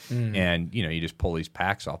 And, you know, you just pull these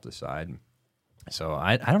packs off the side. So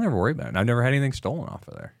I don't ever worry about it. I've never had anything stolen off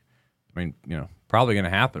of there. I mean, you know, probably going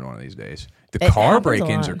to happen one of these days. The car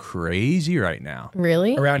break-ins are crazy right now.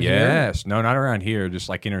 Really? Around here? Yes. No, not around here, just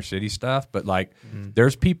like inner city stuff. But like,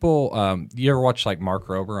 there's people, you ever watch like Mark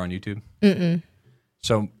Rober on YouTube? Mm-mm.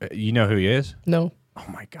 So you know who he is? No. Oh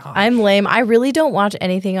my God. I'm lame. I really don't watch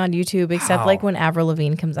anything on YouTube except like when Avril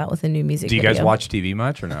Lavigne comes out with a new music video. Do you guys watch TV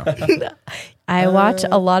much or no? I watch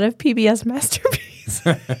a lot of PBS Masterpiece.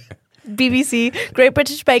 BBC, Great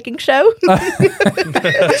British Baking Show.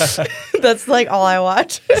 That's like all I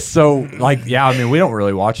watch. So like, yeah, I mean, we don't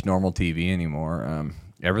really watch normal TV anymore.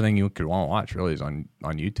 Everything you could want to watch really is on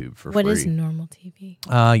YouTube for free. What is normal TV?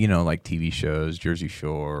 You know, like TV shows, Jersey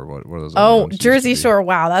Shore, what are those? Oh, Jersey Shore.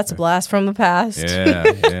 Wow, that's a blast from the past.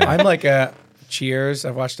 Yeah. I'm like a Cheers.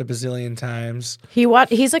 I've watched a bazillion times.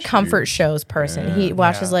 He's a comfort shows person. Yeah. He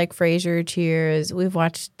watches like Frasier, Cheers. We've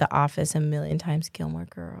watched The Office a million times. Gilmore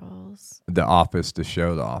Girls. The Office, the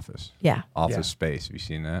show The Office. Yeah. Office Space. Have you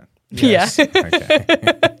seen that? Yes. Yeah. Okay.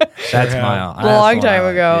 That's my A long time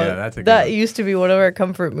ago. Yeah, that's a that good used to be one of our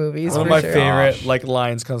comfort movies. One of for my sure. favorite like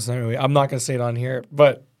lines comes to me. I'm not going to say it on here,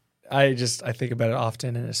 but I think about it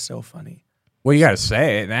often, and it's so funny. Well, you got to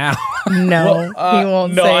say it now. No, he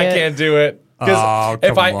won't No, say I it. can't do it. Because Oh,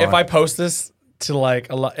 if come on. I post this to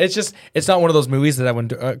like a lot, it's not one of those movies that I wouldn't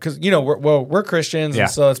do. Because you know we're Christians, Yeah.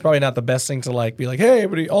 and so it's probably not the best thing to like be like, hey,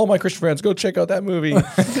 everybody, all my Christian friends, go check out that movie.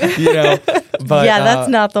 You know, but Yeah, that's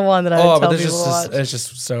not the one that I would tell there's people to watch. it's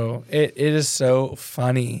just so it is so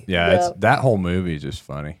funny. Yeah, it's that whole movie is just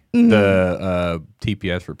funny. The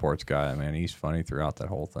TPS reports guy, man, he's funny throughout that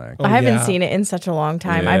whole thing. Oh, I haven't yeah. seen it in such a long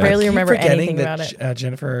time. Yeah. I I barely keep remember forgetting anything that about it.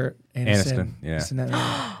 Jennifer Aniston. Yeah. is in that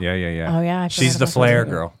movie. Yeah. Oh, yeah, I She's forgot the about Flair that.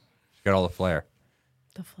 girl. She's got all the flair.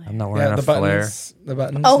 The Flair. I'm not wearing Yeah, a the flare. buttons. The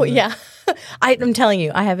buttons. Oh and the- yeah, I'm telling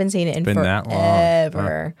you, I haven't seen it in been that long.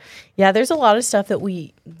 forever. Yeah, there's a lot of stuff that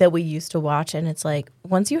we used to watch, and it's like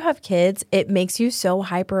once you have kids, it makes you so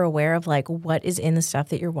hyper aware of like what is in the stuff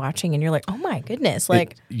that you're watching, and you're like, oh my goodness,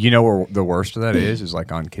 like You know where the worst of that is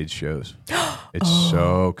like on kids shows. It's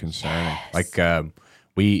so concerning. Like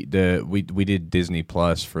we did Disney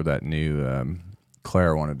Plus for that new.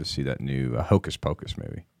 Claire wanted to see that new Hocus Pocus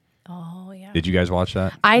movie. oh yeah. Did you guys watch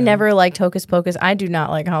that? I never liked Hocus Pocus. I do not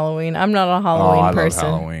like Halloween. I'm not a Halloween I person.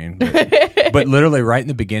 love Halloween. But literally right in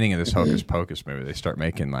the beginning of this Hocus Pocus movie, they start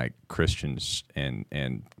making like Christians and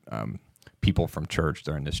people from church.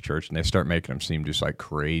 They're in this church, and they start making them seem just like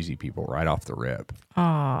crazy people right off the rip.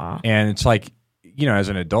 Aw. And it's like, you know, as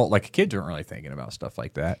an adult, like kids aren't really thinking about stuff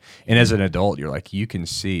like that. And as an adult, you're like, you can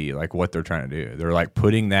see like what they're trying to do. They're like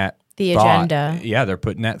putting that The thought- agenda. Yeah, they're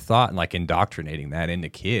putting that thought and like indoctrinating that into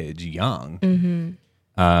kids young. Mm-hmm.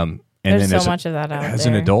 And There's then so much of that out as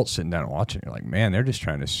there. an adult sitting down and watching, you're like, man, they're just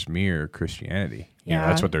trying to smear Christianity. You know, Yeah.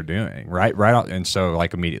 that's what they're doing, right out. And so,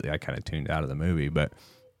 like immediately, I kind of tuned out of the movie. But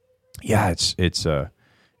yeah,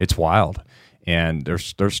 it's wild, and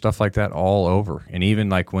there's stuff like that all over. And even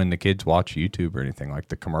like when the kids watch YouTube or anything, like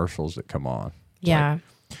the commercials that come on. Yeah.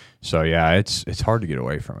 So yeah, it's hard to get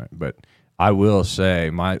away from it. But I will say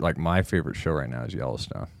my favorite show right now is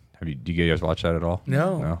Yellowstone. Do you guys watch that at all?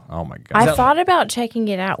 No. Oh my god. I thought about checking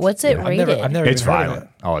it out. What's it rated? I've never It's even heard of violent. it.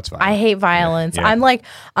 Oh, it's violent. I hate violence. Yeah. I'm like,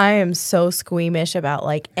 I am so squeamish about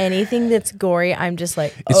like anything that's gory. I'm just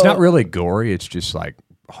like, It's oh. not really gory. It's just like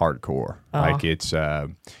hardcore. Oh. Like it's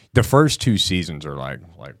the first 2 seasons are like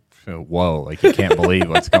whoa, like you can't believe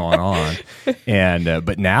what's going on. And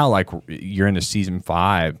but now like you're into season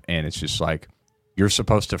 5, and it's just like you're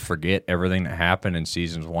supposed to forget everything that happened in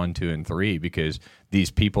seasons 1, 2, and 3 because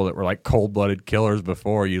these people that were like cold-blooded killers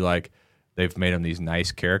before, you like they've made them these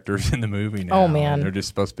nice characters in the movie now. Oh, man. And they're just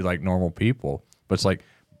supposed to be like normal people. But it's like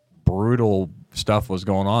brutal stuff was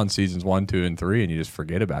going on seasons 1, 2, and 3, and you just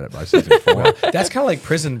forget about it by season 4. That's kind of like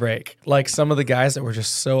Prison Break. Like some of the guys that were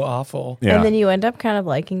just so awful. Yeah. And then you end up kind of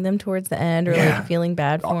liking them towards the end, or like feeling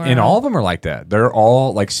bad for them. And all of them are like that. They're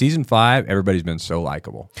all like season 5. Everybody's been so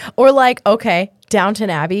likable. Or like, okay, Downton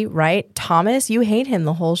Abbey, right? Thomas, you hate him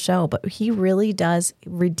the whole show, but he really does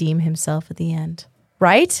redeem himself at the end,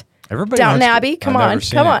 right? Everybody Downton Abbey, come on.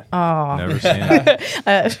 Oh, never seen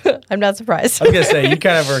it. I'm not surprised. I was gonna say you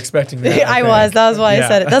kind of were expecting that. I was. That was why I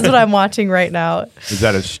said it. That's what I'm watching right now. Is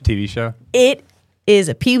that a TV show? It is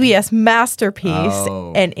a PBS masterpiece,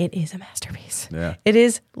 and it is a masterpiece. Yeah, it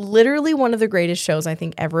is literally one of the greatest shows I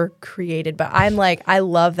think ever created. But I'm like, I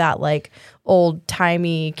love that like old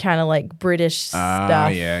timey kind of like British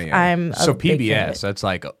stuff. Yeah. So PBS, that's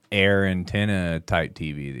like air antenna type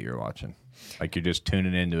TV that you're watching. Like you're just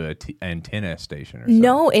tuning into an antenna station or something.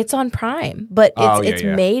 No, it's on Prime, but it's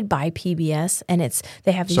made by PBS, and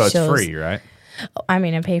they have these shows. So it's free, right? I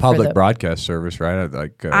mean, I pay for public broadcast service, right?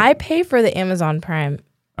 Like I pay for the Amazon Prime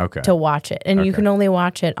to watch it, and you can only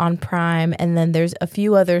watch it on Prime. And then there's a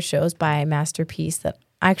few other shows by Masterpiece that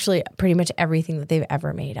actually pretty much everything that they've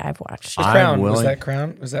ever made I've watched. The Crown, was that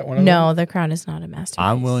Crown? Was that one of them? No, The Crown is not a masterpiece.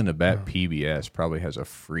 I'm willing to bet PBS probably has a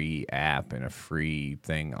free app and a free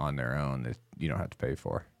thing on their own that you don't have to pay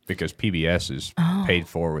for, because PBS is paid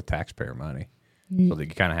for with taxpayer money. So you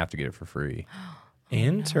kind of have to get it for free.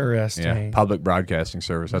 Interesting. Yeah, public broadcasting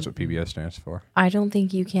service. That's what PBS stands for. I don't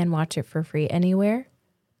think you can watch it for free anywhere,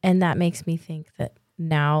 and that makes me think that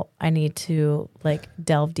now I need to like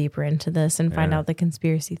delve deeper into this and find out the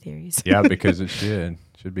conspiracy theories. Yeah, because it should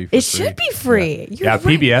be for free. It should be free. Yeah, right.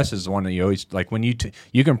 PBS is the one that you always like when you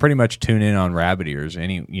can pretty much tune in on rabbit ears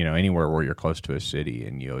anywhere where you're close to a city,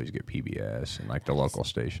 and you always get PBS and like the local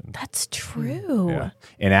stations. That's true. Yeah,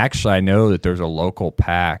 and actually I know that there's a local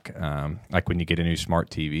pack like when you get a new smart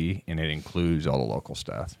TV, and it includes all the local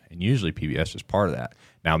stuff, and usually PBS is part of that.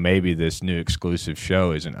 Now, maybe this new exclusive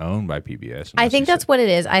show isn't owned by PBS. I think that's what it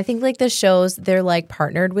is. I think like the shows, they're like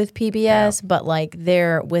partnered with PBS, but like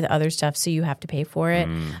they're with other stuff, so you have to pay for it.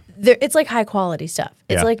 It's like high quality stuff.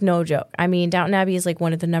 It's like no joke. I mean, Downton Abbey is like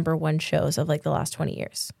one of the #1 shows of like the last 20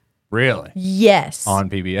 years. Really? Yes. On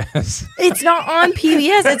PBS? It's not on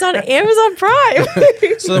PBS. It's on Amazon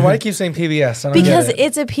Prime. So then why do you keep saying PBS? Because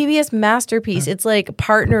it's a PBS masterpiece. It's like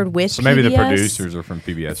partnered with PBS. So maybe the producers are from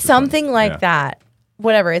PBS. Something like that.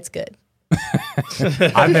 Whatever, it's good.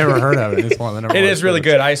 I've never heard of it. It's one of the It is really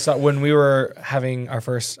good. I saw when we were having our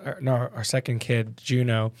second kid,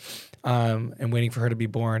 Juno, and waiting for her to be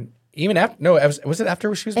born. Even after, was it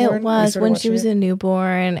after she was born? It was when she was a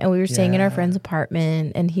newborn, and we were staying in our friend's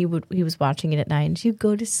apartment, and he was watching it at night, and she'd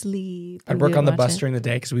go to sleep. I'd work on the bus during the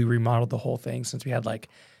day because we remodeled the whole thing since we had like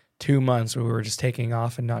 2 months where we were just taking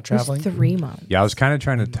off and not traveling. 3 months. Yeah, I was kind of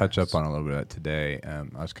trying to touch up on a little bit of that today.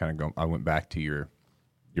 I went back to your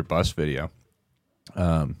bus video.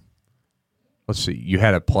 Let's see. You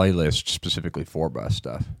had a playlist specifically for bus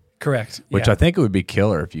stuff. Correct. Which I think it would be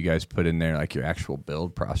killer if you guys put in there like your actual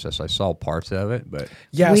build process. I saw parts of it, but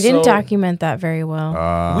we didn't document that very well.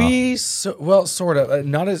 Sort of.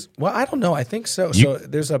 Not as well. I don't know. I think so. So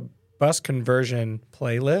there's a bus conversion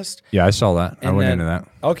playlist. Yeah, I saw that. I went into that.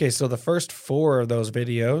 Okay, so the first 4 of those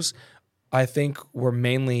videos, I think, were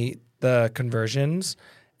mainly the conversions.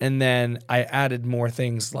 And then I added more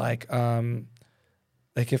things like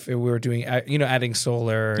if we were doing, adding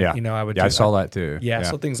solar, I would. Yeah, I saw that too. Yeah,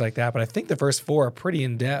 so things like that. But I think the first 4 are pretty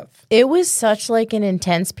in depth. It was such like an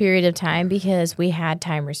intense period of time because we had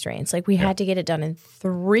time restraints. Like we had to get it done in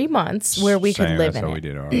 3 months where we could live in it. We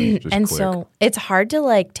did ours. And so it's hard to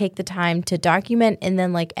like take the time to document and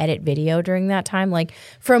then like edit video during that time. Like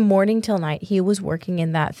from morning till night, he was working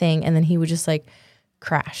in that thing, and then he would just like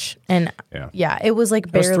crash. And it was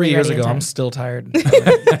like barely. That was 3 years ago. I'm still tired.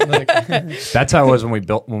 That's how it was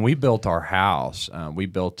when we built our house. We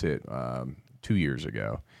built it 2 years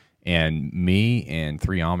ago, and me and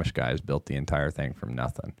 3 Amish guys built the entire thing from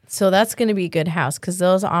nothing. So that's going to be a good house because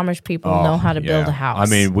those Amish people know how to build a house. I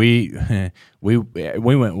mean, we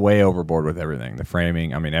went way overboard with everything, the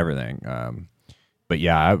framing. I mean, everything. But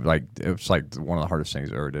yeah, it was like one of the hardest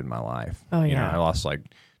things I ever did in my life. Oh yeah, I lost like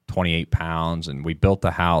 28 pounds, and we built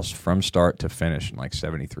the house from start to finish in like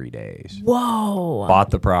 73 days. Whoa. Bought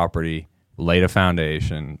the property, laid a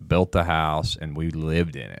foundation, built the house, and we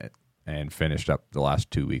lived in it and finished up the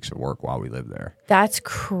last 2 weeks of work while we lived there. That's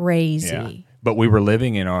crazy. Yeah. But we were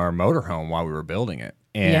living in our motorhome while we were building it.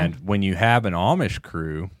 And when you have an Amish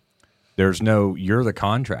crew, you're the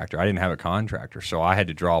contractor. I didn't have a contractor, so I had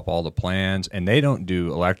to draw up all the plans, and they don't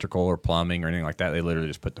do electrical or plumbing or anything like that. They literally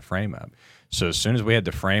just put the frame up. So as soon as we had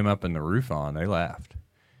the frame up and the roof on, they left.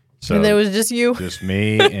 So and it was just you, just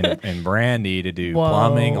me and Brandy to do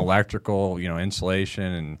plumbing, electrical,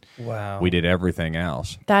 insulation, and we did everything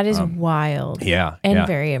else. That is wild. Yeah, and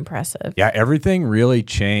very impressive. Yeah, everything really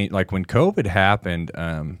changed. Like when COVID happened,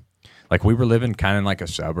 like we were living kind of in like a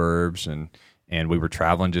suburbs, and we were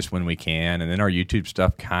traveling just when we can, and then our YouTube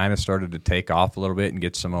stuff kind of started to take off a little bit and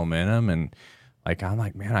get some momentum, and like I'm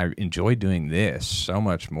like, man, I enjoy doing this so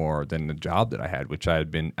much more than the job that I had, which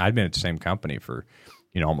I'd been at the same company for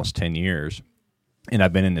almost 10 years, and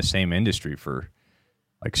I've been in the same industry for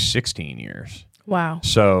like 16 years. Wow.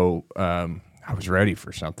 So I was ready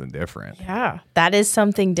for something different. Yeah, that is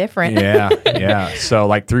something different. Yeah. So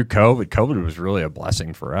like through COVID was really a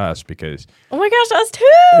blessing for us because oh my gosh, us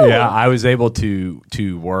too. Yeah, I was able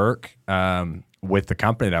to work with the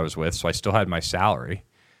company that I was with, so I still had my salary,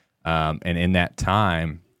 and in that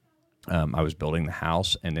time, I was building the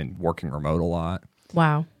house and then working remote a lot.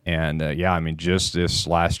 Wow. And just this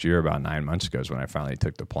last year, about 9 months ago, is when I finally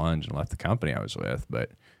took the plunge and left the company I was with.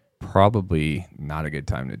 But probably not a good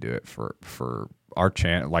time to do it for our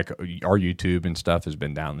channel. Like our YouTube and stuff has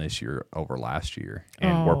been down this year over last year,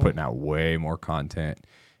 and we're putting out way more content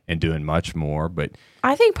and doing much more. But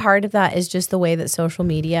I think part of that is just the way that social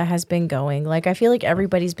media has been going. Like I feel like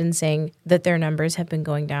everybody's been saying that their numbers have been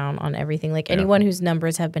going down on everything. Like anyone whose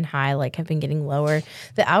numbers have been high, like have been getting lower.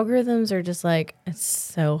 The algorithms are just like, it's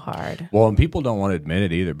so hard. Well, and people don't want to admit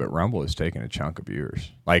it either, but Rumble is taking a chunk of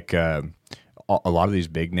viewers. Like a lot of these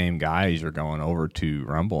big name guys are going over to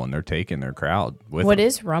Rumble and they're taking their crowd with them. What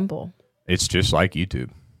is Rumble? It's just like YouTube.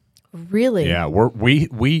 Really? Yeah,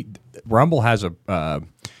 we Rumble has a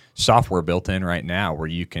software built in right now where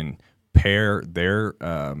you can pair their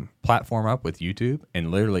platform up with YouTube,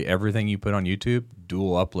 and literally everything you put on YouTube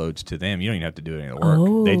dual uploads to them. You don't even have to do any of the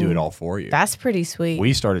work. They do it all for you. That's pretty sweet.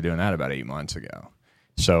 We started doing that about 8 months ago.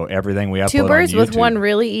 So everything we upload two birds on YouTube, with one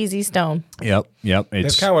really easy stone. Yep.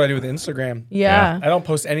 That's kind of what I do with Instagram. Yeah. I don't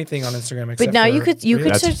post anything on Instagram except but now you could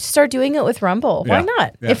start doing it with Rumble. Yeah. Why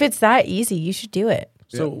not? Yeah. If it's that easy, you should do it.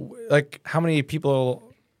 So, like, how many people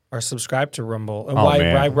are subscribed to Rumble? And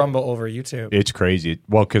why Rumble over YouTube? It's crazy.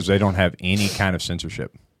 Well, because they don't have any kind of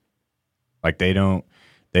censorship. Like they don't.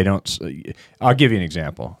 I'll give you an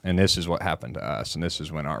example, and this is what happened to us, and this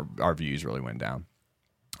is when our views really went down.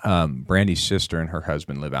 Brandy's sister and her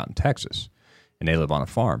husband live out in Texas, and they live on a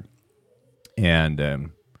farm.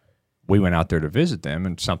 And we went out there to visit them,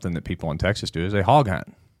 and something that people in Texas do is they hog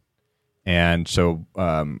hunt. And so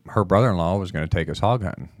her brother-in-law was going to take us hog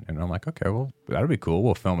hunting. And I'm like, okay, well, that'll be cool.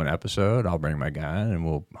 We'll film an episode. I'll bring my gun, and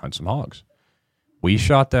we'll hunt some hogs. We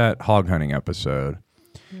shot that hog hunting episode,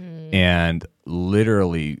 and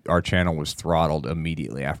literally our channel was throttled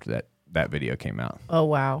immediately after that video came out. Oh,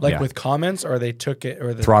 wow. Like with comments, or they took it?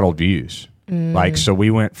 Or throttled views. Like, so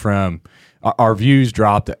we went from, our views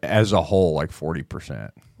dropped as a whole like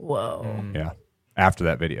 40%. Whoa. Yeah. After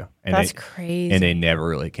that video. And that's crazy. And they never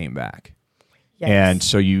really came back. Yes. And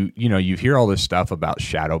so you hear all this stuff about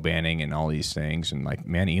shadow banning and all these things, and like,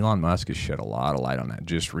 man, Elon Musk has shed a lot of light on that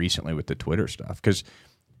just recently with the Twitter stuff, because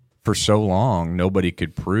for so long nobody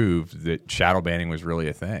could prove that shadow banning was really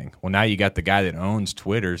a thing. Well, now you got the guy that owns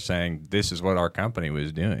Twitter saying this is what our company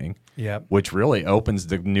was doing. Yep. Which really opens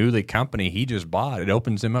the newly company he just bought. It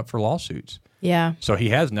opens him up for lawsuits. Yeah. So he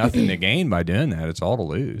has nothing to gain by doing that. It's all to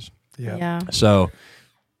lose. Yep. Yeah. So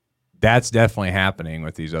that's definitely happening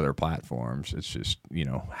with these other platforms. It's just,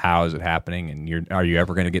 how is it happening? And are you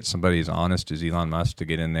ever going to get somebody as honest as Elon Musk to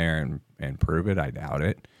get in there and prove it? I doubt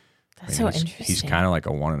it. That's so interesting. He's kind of like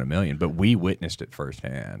a 1 in a million, but we witnessed it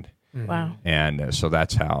firsthand. Wow. And so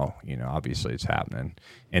that's how, obviously it's happening.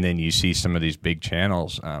 And then you see some of these big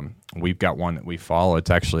channels. We've got one that we follow. It's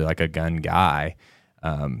actually like a gun guy.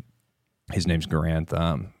 His name's Garand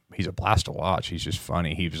Thumb. He's a blast to watch. He's just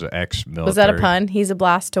funny. He was an ex-military. Was that a pun? He's a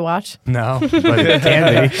blast to watch? No, but it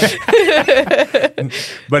can be.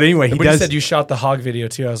 But anyway, he said you shot the hog video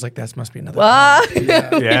too. I was like, that must be another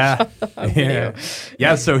pun.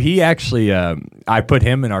 Yeah. So he actually, I put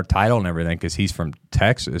him in our title and everything because he's from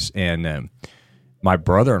Texas, and my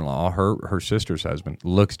brother-in-law, her sister's husband,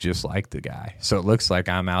 looks just like the guy. So it looks like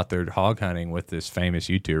I'm out there hog hunting with this famous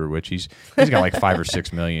YouTuber, which he's got like 5 or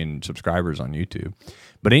 6 million subscribers on YouTube.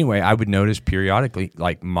 But anyway, I would notice periodically,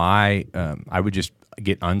 like I would just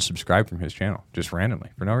get unsubscribed from his channel just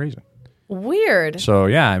randomly for no reason. Weird. So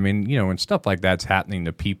yeah, I mean, when stuff like that's happening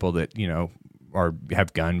to people that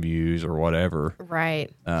have gun views or whatever,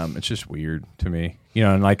 right? It's just weird to me,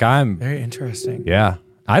 and like I'm very interesting. Yeah,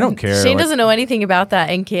 I don't care. Shane doesn't know anything about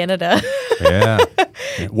that in Canada. Yeah.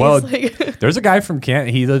 Well, there's a guy from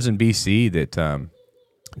Canada. He lives in BC that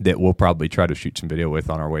that we'll probably try to shoot some video with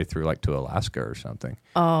on our way through, like to Alaska or something.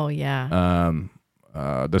 Oh yeah.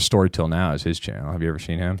 The Story Till Now is his channel. Have you ever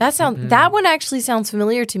seen him? That one actually sounds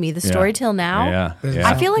familiar to me. The Story Till Now. Yeah.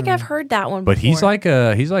 I feel like I've heard that one before. But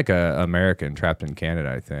he's like a American trapped in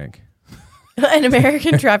Canada, I think. An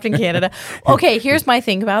American trapped in Canada. Okay, here's my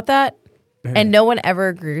thing about that, and no one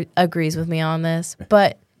ever agrees with me on this,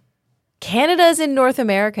 but Canada's in North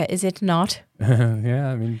America, is it not?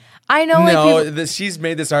 Yeah, I mean, I know. No, she's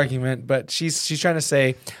made this argument, but she's trying to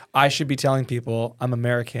say I should be telling people I'm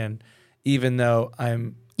American, even though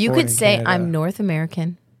I'm. You could say Canada. I'm North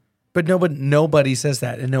American, but nobody says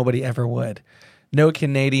that, and nobody ever would. No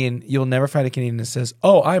Canadian, you'll never find a Canadian that says,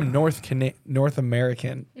 "Oh, I'm North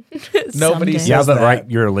American." Nobody says but that.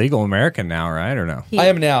 Right, you're a legal American now, right, or no? I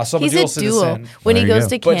am now, so I'm a dual citizen. When he goes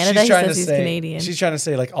to Canada, he says he's Canadian. She's trying to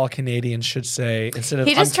say like all Canadians should say instead of.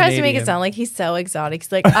 He just tries to make it sound like he's so exotic.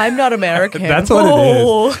 He's like, I'm not American. That's what it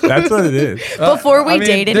is. That's what it is. Before we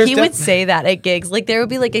dated, he would say that at gigs. Like there would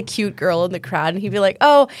be like a cute girl in the crowd, and he'd be like,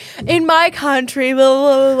 "Oh, in my country,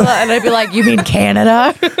 blah blah blah," and I'd be like, "You mean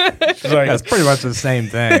Canada?" That's pretty much the same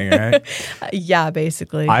thing, right? Yeah,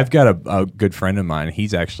 basically. I've got a good friend of mine.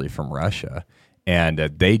 He's actually from Russia, and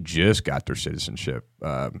they just got their citizenship.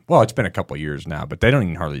 Well, it's been a couple of years now, but they don't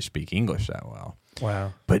even hardly speak English that well.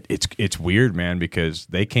 Wow. But it's weird, man, because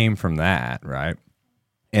they came from that, right?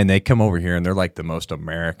 And they come over here, and they're like the most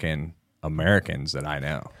Americans that I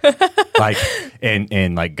know. Like,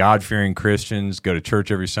 and like God-fearing Christians, go to church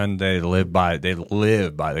every Sunday. They live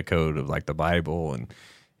by the code of like the Bible,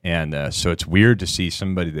 and so it's weird to see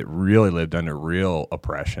somebody that really lived under real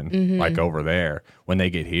oppression, like over there. When they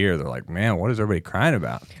get here, they're like, "Man, what is everybody crying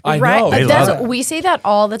about?" I know. We say that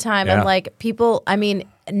all the time. Yeah. And like people, I mean,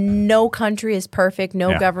 no country is perfect.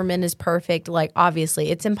 No government is perfect. Like obviously,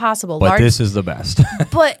 it's impossible. But this is the best.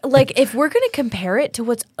 But like, if we're going to compare it to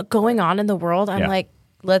what's going on in the world, I'm like,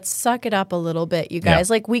 let's suck it up a little bit, you guys.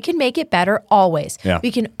 Like, we can make it better always. Yeah. We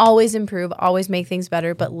can always improve, always make things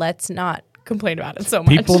better, but let's not complain about it so much.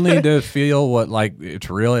 People need to feel what like it's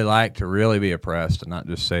really like to really be oppressed, and not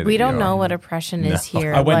just say that we don't know what oppression is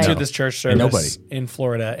here. I went to this church service in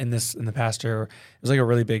Florida, and the pastor, it was like a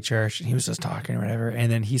really big church, and he was just talking or whatever,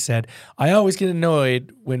 and then he said, "I always get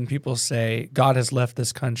annoyed when people say God has left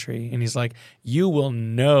this country," and he's like, "You will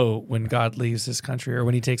know when God leaves this country or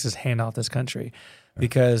when he takes his hand off this country."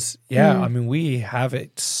 Because I mean, we have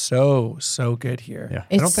it so good here. Yeah,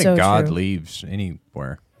 I don't think God leaves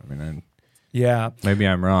anywhere. I mean, maybe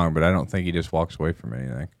I'm wrong, but I don't think he just walks away from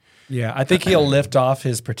anything. Yeah, I think he'll lift off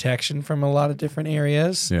his protection from a lot of different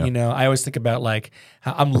areas. Yeah. You know, I always think about like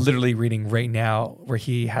how I'm literally reading right now where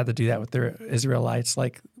he had to do that with the Israelites.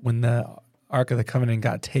 Like when the Ark of the Covenant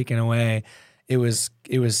got taken away, it was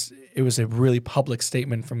a really public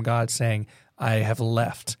statement from God saying, "I have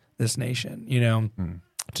left this nation," you know,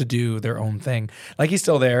 to do their own thing. Like he's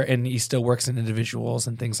still there and he still works in individuals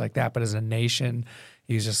and things like that. But as a nation,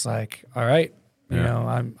 he's just like, all right, you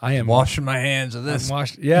know, I am washing my hands of this.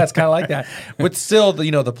 Yeah, it's kind of like that. But still,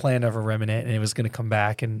 the plan of a remnant, and it was going to come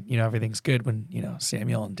back, and everything's good when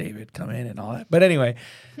Samuel and David come in and all that. But anyway,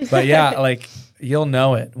 like you'll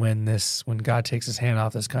know it when God takes his hand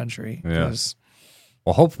off this country. Yeah.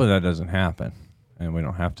 Well, hopefully that doesn't happen, and we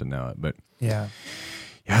don't have to know it. But yeah.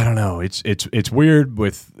 I don't know. It's weird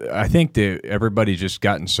I think that everybody's just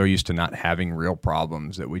gotten so used to not having real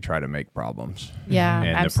problems that we try to make problems. Yeah,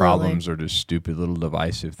 and absolutely. The problems are just stupid little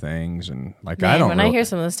divisive things. And like, I hear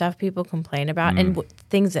some of the stuff people complain about and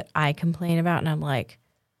things that I complain about, and I'm like,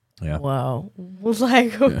 whoa,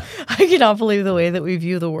 like I cannot believe the way that we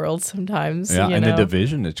view the world sometimes. Yeah, and the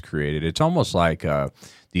division that's created. It's almost like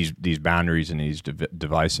these boundaries and these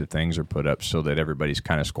divisive things are put up so that everybody's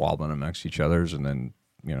kind of squabbling amongst each other's, and then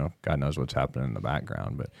God knows what's happening in the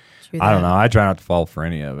background. But I don't know. I try not to fall for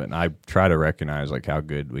any of it, and I try to recognize like how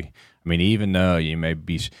good I mean, even though you may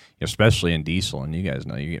be, especially in diesel, and you guys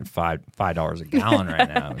know you're getting $5 a gallon right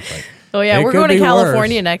now. It's like, we're going to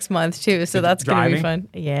California next month too, so that's going to be fun.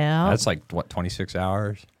 Yeah, that's like 26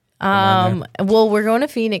 hours. Well, we're going to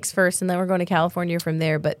Phoenix first, and then we're going to California from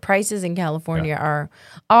there. But prices in California are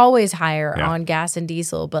always higher on gas and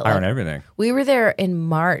diesel. But higher on everything. We were there in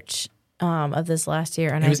March of this last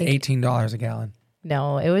year, and it was $18 a gallon.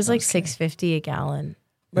 No, it was like $6.50 a gallon.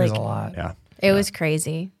 Like, it was a lot. Yeah, it was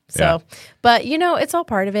crazy. So, but it's all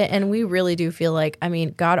part of it, and we really do feel like, I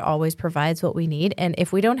mean, God always provides what we need, and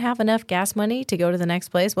if we don't have enough gas money to go to the next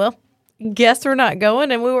place, well, guess we're not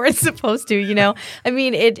going, and we weren't supposed to. I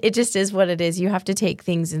mean, it just is what it is. You have to take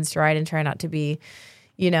things in stride and try not to be,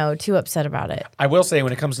 too upset about it. I will say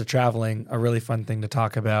when it comes to traveling, a really fun thing to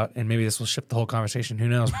talk about, and maybe this will shift the whole conversation. Who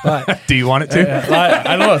knows? But do you want it to?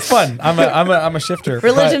 I don't know. It's fun. I'm a shifter.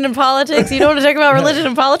 Religion and politics. You don't want to talk about religion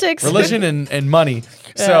and politics? Religion and money.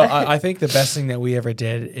 So I think the best thing that we ever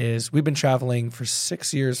did is we've been traveling for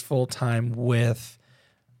 6 years full time with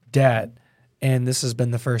Dad, and this has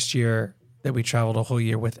been the first year that we traveled a whole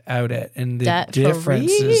year without it. And the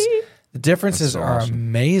differences are awesome.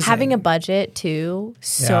 Amazing. Having a budget too,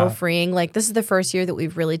 so freeing. Like this is the first year that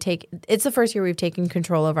we've really it's the first year we've taken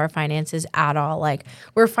control of our finances at all. Like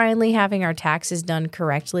we're finally having our taxes done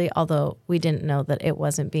correctly, although we didn't know that it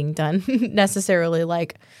wasn't being done necessarily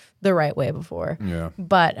like the right way before. Yeah.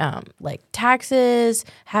 But like taxes,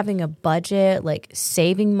 having a budget, like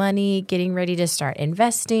saving money, getting ready to start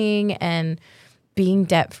investing and being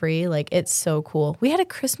debt free, like it's so cool. We had a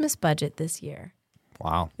Christmas budget this year.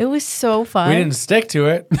 Wow. It was so fun. We didn't stick to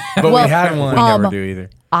it, but we had one. We never do either.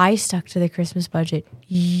 I stuck to the Christmas budget.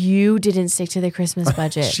 You didn't stick to the Christmas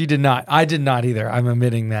budget. She did not. I did not either. I'm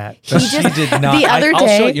admitting that. She did not. The other day,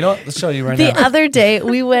 I'll show you know what? Let's show you right now. The other day,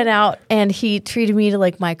 we went out and he treated me to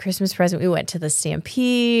like my Christmas present. We went to the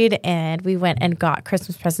Stampede and we went and got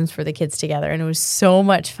Christmas presents for the kids together. And it was so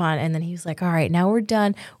much fun. And then he was like, all right, now we're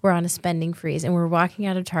done. We're on a spending freeze. And we're walking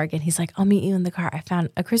out of Target. He's like, I'll meet you in the car. I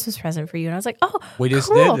found a Christmas present for you. And I was like, oh, we just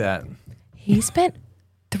cool. did that. He spent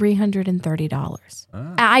 $330.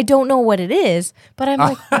 I don't know what it is, but I'm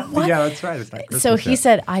like, what? Yeah, that's right. It's not Christmas so he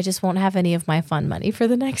said, I just won't have any of my fun money for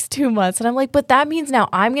the next 2 months. And I'm like, but that means now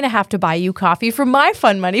I'm going to have to buy you coffee from my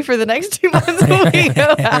fun money for the next 2 months when we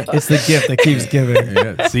go out. It's the gift that keeps giving.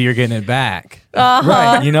 Yeah, so you're getting it back.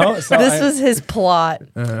 Right, So this was his plot.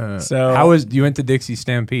 So how was you went to Dixie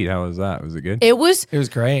Stampede? How was that? Was it good? It was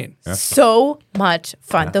great. so much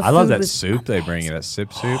fun. I love that soup they bring you, that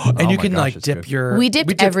sip soup. And you can like dip good. We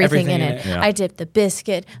dipped everything in it. Yeah. I dipped the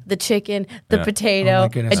biscuit, the chicken, the potato. Oh my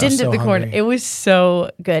goodness, I didn't dip the corn. hungry. It was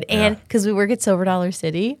so good. And because we work at Silver Dollar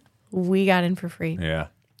City, we got in for free. Yeah.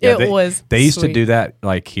 They used to do that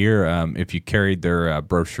like here. If you carried their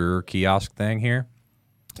brochure kiosk thing here,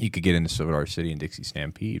 you could get into Silver Dollar City and Dixie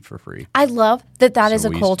Stampede for free. I love that is a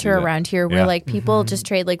culture around here where like people Mm-hmm. just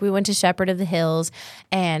trade. Like we went to Shepherd of the Hills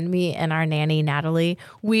and me and our nanny, Natalie,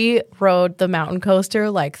 we rode the mountain coaster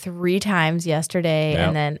like 3 times yesterday. Yep.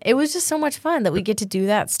 And then it was just so much fun that we get to do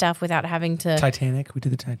that stuff without having to. Titanic. We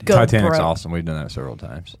did the Titanic. Titanic's awesome. We've done that several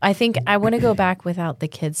times. I think I want to go back without the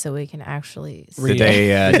kids so we can actually see.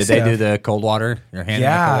 Did they do the cold water? Your hand in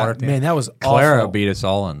the cold water thing? Man, that was Clara awful. beat us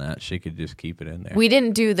all on that. She could just keep it in there. We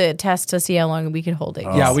didn't do the test to see how long we could hold it.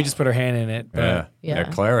 Yeah, we just put our hand in it. But Yeah,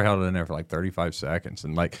 Clara held it in there for like 35 seconds.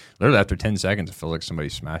 And like literally after 10 seconds, it felt like somebody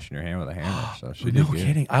smashing your hand with a hammer. So she did no good.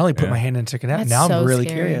 kidding. I only put my hand in and took it out. That's Now so I'm really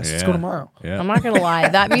scary. curious. Let's go tomorrow. Yeah. I'm not going to lie.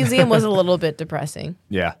 That museum was a little bit depressing.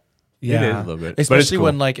 Yeah. Yeah. It is a little bit. Especially cool.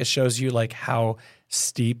 when like it shows you like how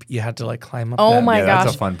steep you had to like climb up. Oh that. my gosh.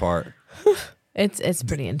 That's a fun part. It's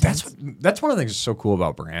pretty intense. That's one of the things that's so cool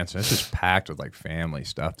about Branson. It's just packed with like family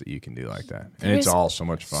stuff that you can do like that. And it's all so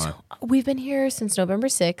much fun. We've been here since November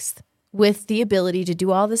 6th with the ability to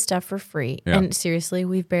do all this stuff for free. Yeah. And seriously,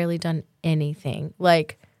 we've barely done anything.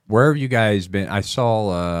 Like, where have you guys been? I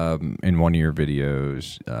saw in one of your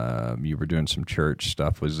videos you were doing some church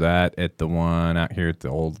stuff. Was that at the one out here at the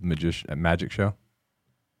old magic show?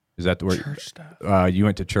 Is that the word? Church stuff. You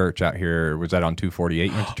went to church out here. Was that on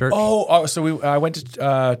 248? You went to church? So I went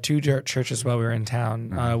to 2 churches while we were in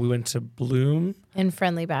town. We went to Bloom. in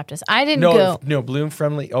Friendly Baptist. I didn't go. No, Bloom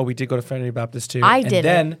Friendly. Oh, we did go to Friendly Baptist too. I didn't. And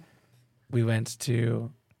then we went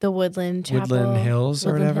to The Woodland Chapel. Woodland Hills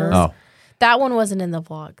or Woodland whatever. Hills. Oh. That one wasn't in the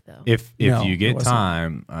vlog, though. If No, you it get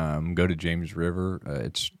wasn't. time, go to James River.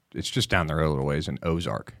 It's just down the road a little ways in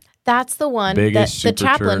Ozark. That's the one that Biggest the super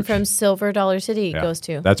chaplain church. from Silver Dollar City Yeah, goes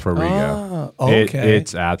to. That's where we go. Oh, okay.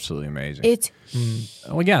 It's absolutely amazing. It's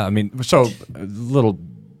Well, yeah. I mean, so a little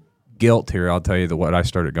guilt here. I'll tell you what I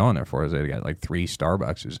started going there for is they got like 3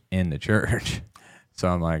 Starbucks in the church. So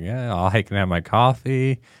I'm like, yeah, I can have my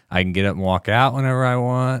coffee. I can get up and walk out whenever I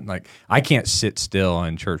want. Like I can't sit still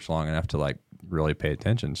in church long enough to like really pay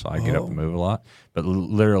attention. So I get up and move a lot. But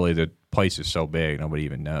literally the place is so big, nobody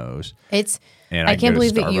even knows. And I can't go to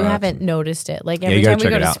believe that you Starbucks haven't and- noticed it. Like you every gotta time we check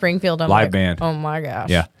go it to out. Springfield, I'm Live like, band. oh my gosh.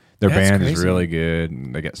 Yeah. Their That's band is crazy. really good,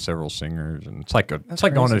 and they got several singers, and it's like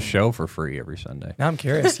going to a show for free every Sunday. Now I'm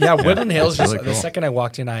curious. Yeah, Woodland Hills. It's Just really the cool. second I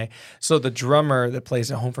walked in, so the drummer that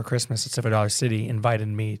plays at Home for Christmas at Silver Dollar City invited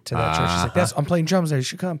me to that church. She's like, "That's I'm playing drums there. You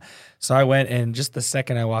should come." So I went, and just the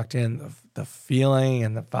second I walked in, the feeling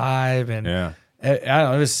and the vibe, and Yeah. I don't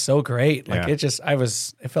know, it was so great. Like it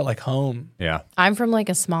felt like home. Yeah. I'm from like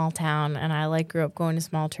a small town, and I like grew up going to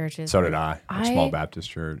small churches. So did I. A small Baptist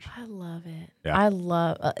church. I love it. Yeah. I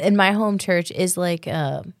love, and my home church is like,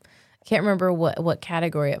 I can't remember what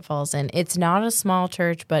category it falls in. It's not a small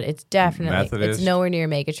church, but it's definitely, Methodist? it's nowhere near a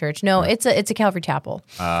mega church. No, it's a Calvary Chapel.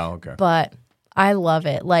 Oh, okay. But I love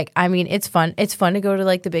it. Like, I mean, it's fun. It's fun to go to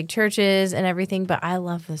like the big churches and everything, but I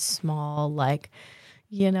love the small, like,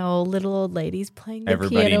 little old ladies playing the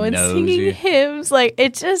piano and singing hymns. Like,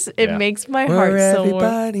 it makes my heart so warm.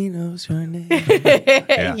 Everybody knows your name.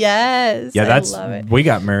 Yes. Yeah, I love it. We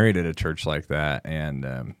got married at a church like that,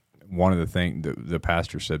 and one of the things the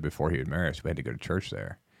pastor said before he would marry us, we had to go to church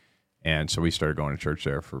there. And so we started going to church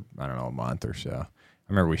there for, I don't know, a month or so.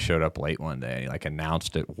 I remember we showed up late one day and he like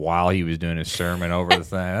announced it while he was doing his sermon over the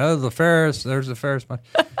thing. Oh, there's the Ferris.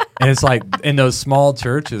 And it's like in those small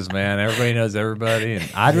churches, man, everybody knows everybody.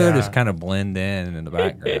 And I'd rather just kind of blend in the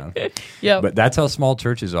background. Yeah. But that's how small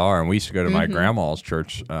churches are. And we used to go to my grandma's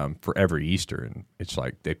church for every Easter. And it's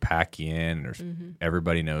like they pack you in and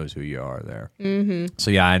everybody knows who you are there. Mm-hmm.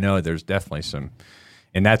 So yeah, I know there's definitely some.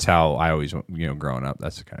 And that's how I always, growing up,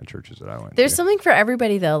 that's the kind of churches that I went to. There's something for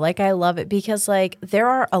everybody, though. Like, I love it because, like, there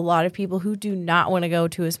are a lot of people who do not want to go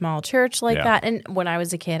to a small church like that. And when I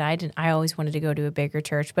was a kid, I always wanted to go to a bigger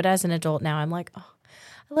church. But as an adult now, I'm like, oh,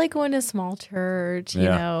 I like going to a small church.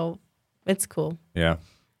 It's cool. Yeah.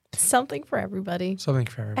 Something for everybody. Something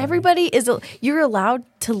for everybody. You're allowed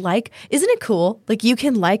to like, isn't it cool? Like, you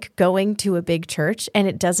can like going to a big church and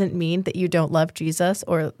it doesn't mean that you don't love Jesus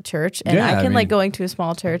or church. And I can like going to a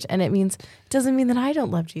small church and it doesn't mean that I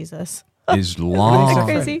don't love Jesus. As long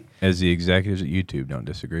as the executives at YouTube don't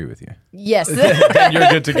disagree with you. Yes. Then you're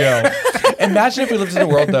good to go. Imagine if we lived in a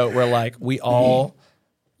world, though, where like we all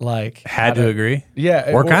had to agree.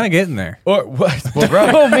 Yeah, we're kind of getting there. Or what? Well,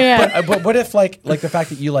 right. Oh man! But what if like the fact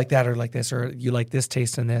that you like that or like this or you like this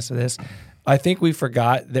taste in this or this? I think we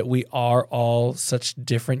forgot that we are all such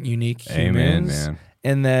different, unique humans. Amen, man.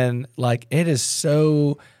 And then like it is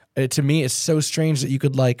so to me, it's so strange that you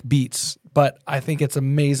could like beets, but I think it's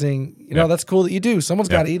amazing. That's cool that you do. Someone's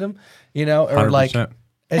got to eat them. Or 100%. like. It's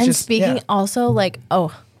and just, speaking also like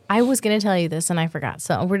I was going to tell you this and I forgot.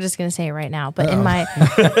 So we're just going to say it right now. But in my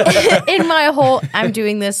I'm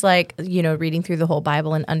doing this like, reading through the whole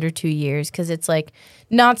Bible in under 2 years because it's like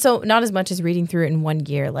not as much as reading through it in 1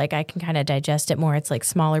 year. Like I can kind of digest it more. It's like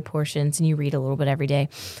smaller portions and you read a little bit every day.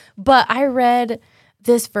 But I read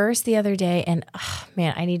this verse the other day and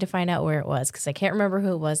man, I need to find out where it was because I can't remember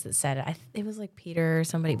who it was that said it. It was like Peter or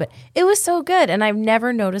somebody, but it was so good. And I've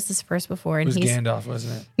never noticed this verse before. And it was Gandalf,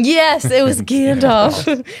 wasn't it? Yes, it was Gandalf,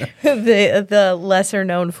 the lesser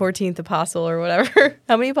known 14th apostle or whatever.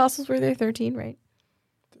 How many apostles were there? 13, right?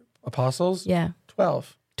 Apostles? Yeah.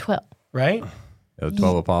 12. 12. Right?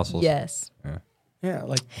 12 apostles. Yes. Yeah.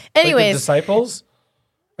 Like, anyways. Like the disciples?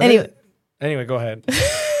 Anyway, go ahead.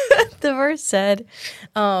 The verse said,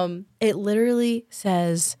 it literally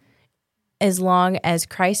says, as long as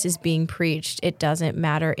Christ is being preached, it doesn't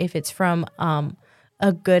matter if it's from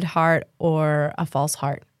a good heart or a false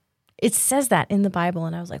heart. It says that in the Bible.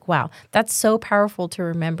 And I was like, wow, that's so powerful to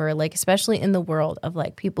remember, like, especially in the world of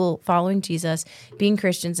like people following Jesus, being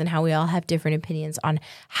Christians, and how we all have different opinions on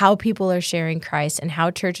how people are sharing Christ and how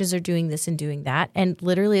churches are doing this and doing that. And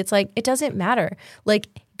literally it's like, it doesn't matter. Like,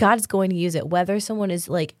 God's going to use it. Whether someone is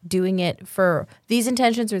like doing it for these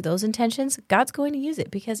intentions or those intentions, God's going to use it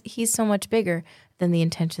because he's so much bigger than the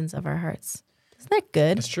intentions of our hearts. Isn't that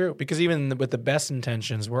good? It's true. Because even with the best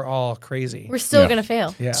intentions, we're all crazy. We're still going to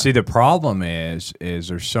fail. Yeah. See, the problem is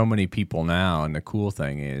there's so many people now, and the cool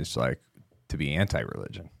thing is like to be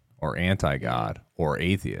anti-religion or anti-God or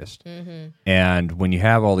atheist. Mm-hmm. And when you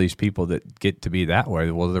have all these people that get to be that way,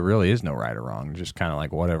 well, there really is no right or wrong. Just kind of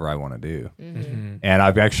like whatever I want to do. Mm-hmm. And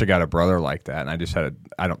I've actually got a brother like that, and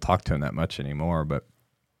I don't talk to him that much anymore, but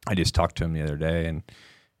I just talked to him the other day,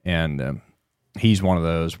 and he's one of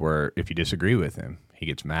those where if you disagree with him, he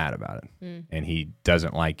gets mad about it. And he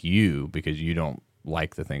doesn't like you because you don't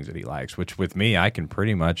like the things that he likes, which with me, I can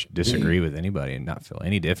pretty much disagree with anybody and not feel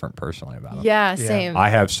any different personally about them. Yeah, same. I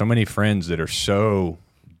have so many friends that are so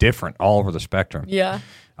different all over the spectrum. Yeah.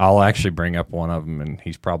 I'll actually bring up one of them, and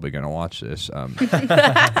he's probably going to watch this.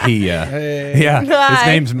 His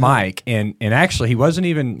name's Mike, and actually he wasn't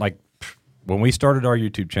even like, when we started our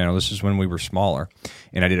YouTube channel, this is when we were smaller,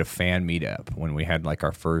 and I did a fan meetup when we had like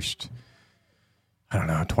our first, I don't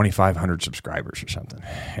know, 2,500 subscribers or something.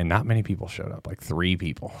 And not many people showed up, like 3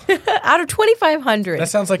 people. Out of 2,500. That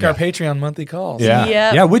sounds like our Patreon monthly calls. Yeah.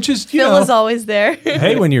 Yep. Yeah, which is, Phil is always there.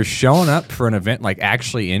 Hey, when you're showing up for an event, like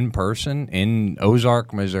actually in person in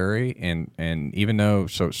Ozark, Missouri, and even though,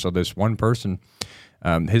 so this one person,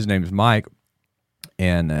 his name is Mike,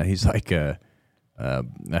 and he's like a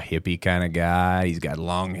hippie kind of guy. He's got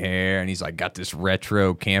long hair, and he's like got this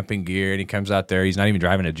retro camping gear. And he comes out there. He's not even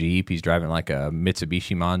driving a Jeep. He's driving like a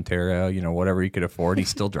Mitsubishi Montero. You know, whatever he could afford. He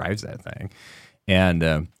still drives that thing.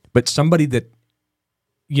 And but somebody that,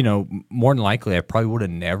 you know, more than likely I probably would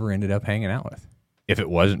have never ended up hanging out with if it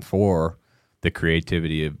wasn't for the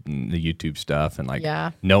creativity of the YouTube stuff and like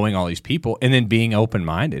knowing all these people and then being open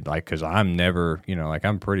minded. Like, because I'm never, you know, like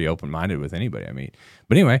I'm pretty open minded with anybody I meet.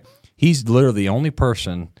 But anyway. He's literally the only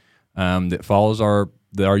person that follows our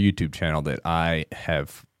YouTube channel that I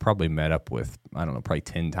have probably met up with, I don't know, probably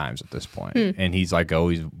 10 times at this point. And he's like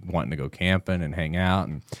always wanting to go camping and hang out.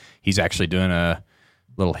 And he's actually doing a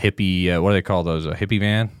little hippie, what do they call those, a hippie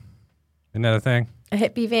van? Isn't that a thing? A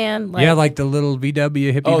hippie van? Like, yeah, like the little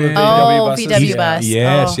VW hippie van. VW bus.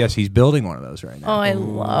 Yes, he's building one of those right now. Oh, I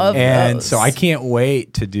love And those. so I can't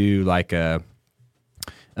wait to do like a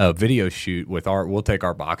video shoot with we'll take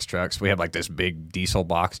our box trucks. We have like this big diesel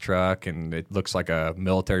box truck and it looks like a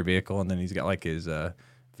military vehicle. And then he's got like his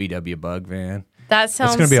VW bug van. That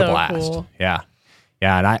sounds It's going to be so a blast. Cool. Yeah.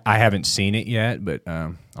 Yeah. And I haven't seen it yet, but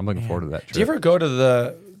I'm looking forward to that trip. Do you ever go to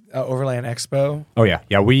the Overland Expo? Oh, yeah.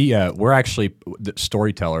 Yeah. We're actually the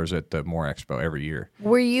storytellers at the Moore Expo every year.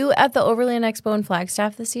 Were you at the Overland Expo in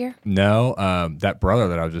Flagstaff this year? No. That brother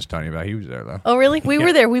that I was just telling you about, he was there, though. Oh, really? We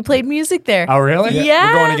were there. We played music there. Oh, really? Yeah.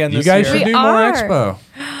 We're going again this year. You guys year. should do We Moore are.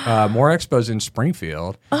 Expo. Moore Expo's in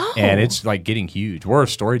Springfield, and it's like getting huge. We're a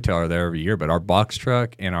storyteller there every year, but our box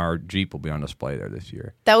truck and our Jeep will be on display there this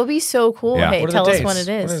year. That would be so cool. Yeah. Hey, What are tell the us dates? when it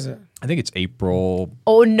is. What is it? I think it's April.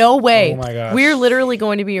 Oh, no way. Oh, my gosh. We're literally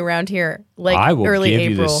going to be around here like I will early give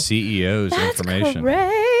April. you the CEO's That's information.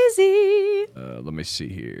 crazy. Let me see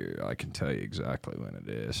here. I can tell you exactly when it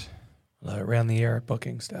is. Around the air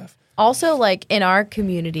booking stuff. Also, like in our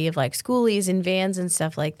community of like schoolies and vans and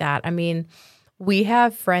stuff like that, I mean, we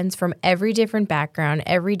have friends from every different background,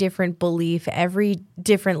 every different belief, every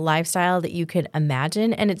different lifestyle that you could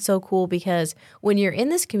imagine. And it's so cool because when you're in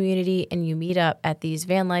this community and you meet up at these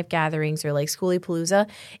van life gatherings or like Schoolie Palooza,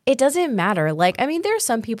 it doesn't matter. Like, I mean, there are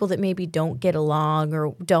some people that maybe don't get along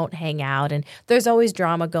or don't hang out. And there's always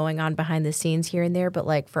drama going on behind the scenes here and there. But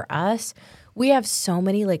like for us, we have so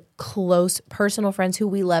many like close personal friends who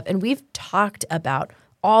we love. And we've talked about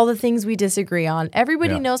all the things we disagree on.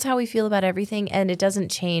 Everybody knows how we feel about everything, and it doesn't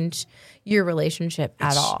change your relationship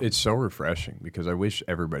at all. It's so refreshing because I wish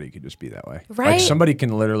everybody could just be that way. Right? Like somebody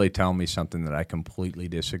can literally tell me something that I completely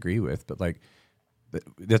disagree with, but like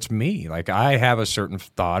that's me. Like I have a certain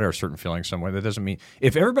thought or a certain feeling somewhere. That doesn't mean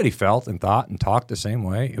if everybody felt and thought and talked the same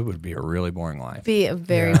way, it would be a really boring life. Be a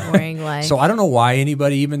very boring life. So I don't know why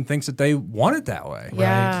anybody even thinks that they want it that way.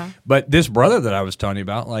 Yeah. Right? But this brother that I was telling you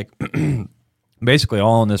about, like basically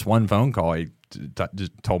all in this one phone call, he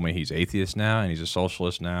just told me he's atheist now and he's a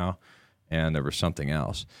socialist now, and there was something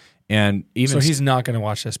else. And even So he's not going to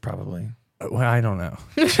watch this probably. well, I don't know.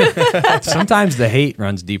 Sometimes the hate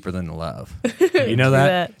runs deeper than the love. You know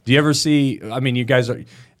that? Do you ever see? I mean, you guys are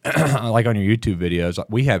like on your YouTube videos.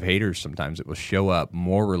 We have haters sometimes that will show up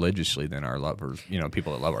more religiously than our lovers. You know,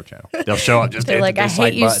 people that love our channel. They'll show up just They're hit like, the I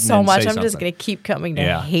dislike hate you button so and much. say I'm just something. going to keep coming to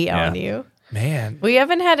Yeah, hate yeah. on you. Man. We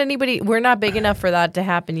haven't had anybody. We're not big enough for that to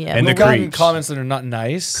happen yet. And We've the gotten creeps. comments that are not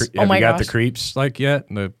nice. Have Oh my you got gosh. the creeps like yet?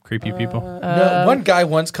 The creepy people? No, one guy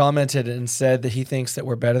once commented and said that he thinks that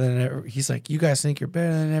we're better than. He's like, you guys think you're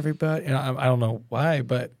better than everybody, and I don't know why,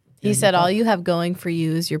 but He said, all you have going for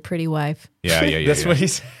you is your pretty wife. Yeah. that's what he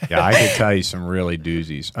said. Yeah, I could tell you some really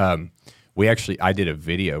doozies. I did a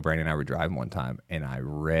video. Brandon and I were driving one time, and I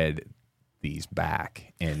read these back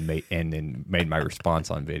and then made my response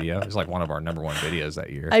on video. It was like one of our number one videos that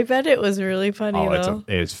year. I bet it was really funny, though.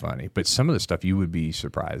 It's funny, but some of the stuff you would be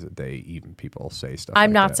surprised that people say stuff. I'm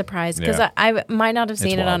like not that. surprised because Yeah. I might not have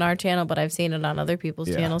seen it on wild. our channel, but I've seen it on other people's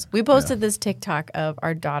Yeah. channels. We posted this TikTok of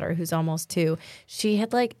our daughter who's almost 2. She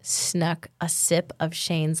had like snuck a sip of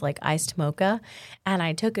Shane's like iced mocha, and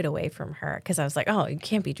I took it away from her because I was like, oh, you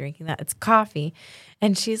can't be drinking that. It's coffee.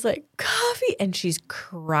 And she's like, coffee. And she's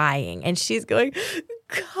crying and she's going,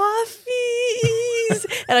 coffees.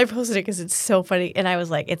 And I posted it because it's so funny. And I was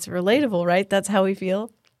like, it's relatable, right? That's how we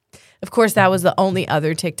feel. Of course, that was the only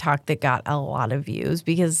other TikTok that got a lot of views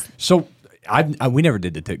because. So we never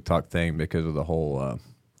did the TikTok thing because of the whole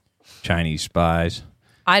Chinese spies.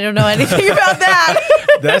 I don't know anything about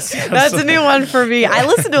that. That's a new one for me. I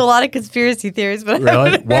listen to a lot of conspiracy theories, but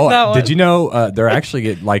really, well, did you know they're actually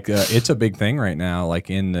it's a big thing right now, like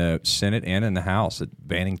in the Senate and in the House,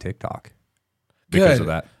 banning TikTok because of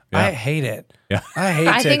that. Yeah. I hate it. Yeah, I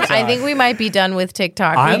hate TikTok. I think we might be done with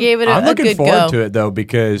TikTok. We gave it a good go. I'm looking forward to it though,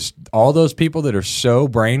 because all those people that are so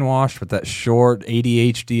brainwashed with that short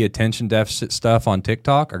ADHD attention deficit stuff on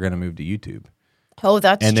TikTok are going to move to YouTube. Oh,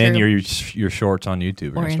 that's true. And then your shorts on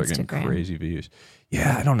YouTube are going to start getting crazy views.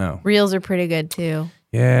 Yeah, I don't know. Reels are pretty good too.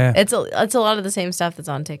 Yeah, it's a lot of the same stuff that's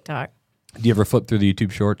on TikTok. Do you ever flip through the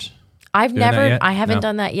YouTube Shorts? I haven't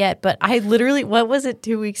done that yet, but I literally, what was it,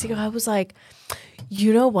 2 weeks ago? I was like,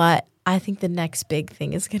 you know what? I think the next big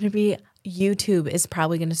thing is going to be YouTube is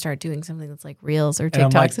probably going to start doing something that's like Reels or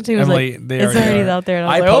TikToks. And Emily, it's already out there. And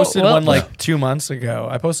I posted one like 2 months ago.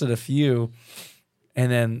 I posted a few,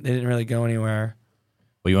 and then they didn't really go anywhere.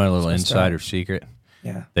 Well, you want a little insider secret?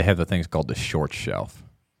 Yeah. They have the things called the short shelf.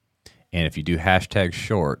 And if you do hashtag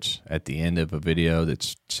shorts at the end of a video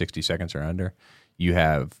that's 60 seconds or under, you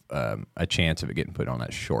have a chance of it getting put on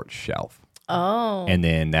that short shelf. Oh. And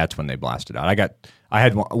then that's when they blast it out. I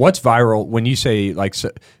had one. What's viral when you say like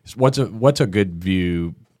what's a good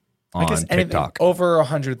view on TikTok? Over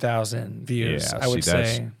 100,000 views, I would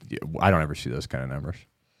say. I don't ever see those kind of numbers.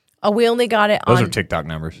 Oh, we only got it on... Those are TikTok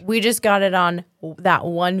numbers. We just got it on that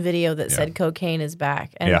one video that said cocaine is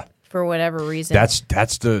back. And for whatever reason... That's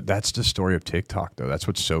the story of TikTok, though. That's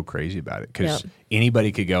what's so crazy about it. Because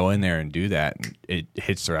anybody could go in there and do that, and it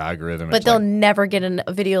hits their algorithm. But they'll never get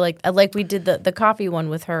a video like we did the coffee one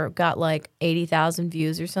with her, got like 80,000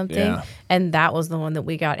 views or something. Yeah. And that was the one that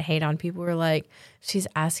we got hate on. People were like, she's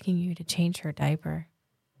asking you to change her diaper.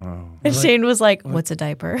 Oh, and Shane was like, "What's a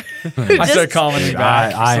diaper?" I started commenting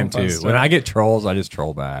back. I am too. When I get trolls, I just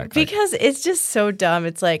troll back because it's just so dumb.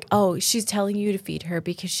 It's like, "Oh, she's telling you to feed her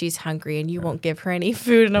because she's hungry, and you won't give her any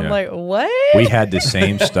food." And I'm like, "What?" We had the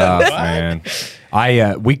same stuff, man.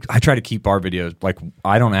 I try to keep our videos like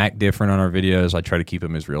I don't act different on our videos. I try to keep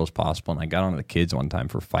them as real as possible. And I got on the kids one time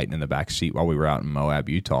for fighting in the back seat while we were out in Moab,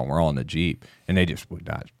 Utah, and we're all in the Jeep, and they just would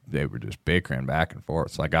not. They were just bickering back and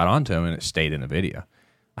forth. So I got onto them, and it stayed in the video.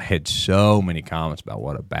 I had so many comments about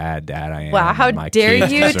what a bad dad I am. Wow, how dare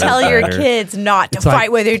you tell your kids not to fight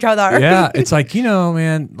with each other? Yeah, it's like,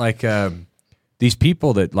 man, like these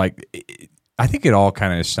people that like, I think it all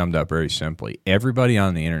kind of is summed up very simply. Everybody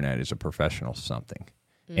on the internet is a professional something.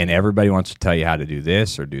 And everybody wants to tell you how to do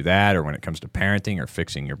this or do that, or when it comes to parenting or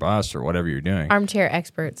fixing your bus or whatever you're doing. Armchair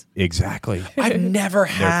experts. Exactly. I've never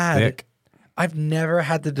had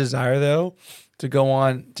the desire, though, to go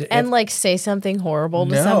on to and like say something horrible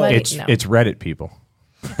to somebody. It's Reddit people.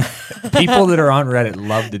 People that are on Reddit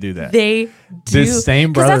love to do that. They do. The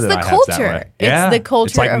same brother that's that the I culture. have that way. Yeah. It's the culture.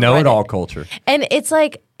 It's like know-it-all culture. And it's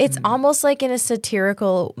like it's almost like in a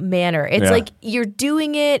satirical manner. It's like you're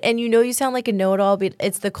doing it, and you sound like a know-it-all, but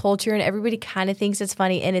it's the culture, and everybody kind of thinks it's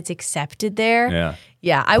funny, and it's accepted there. Yeah.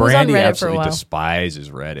 Yeah, I was on Reddit for a while. Despises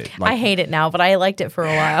Reddit. I hate it now, but I liked it for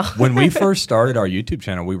a while. When we first started our YouTube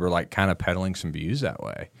channel, we were like kind of peddling some views that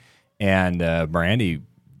way. And Brandy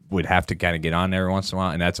would have to kind of get on there every once in a while,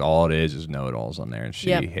 and that's all it is know-it-alls on there. And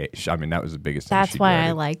I mean, that was the biggest thing. That's why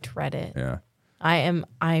I liked Reddit. Yeah.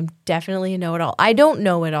 I'm definitely a know-it-all. I don't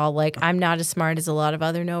know it all. Like, I'm not as smart as a lot of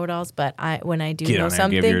other know-it-alls, but when I do know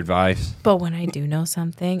something, give your advice. But when I do know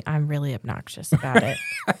something, I'm really obnoxious about it.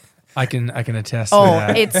 I can attest to that.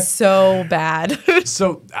 Oh, it's so bad.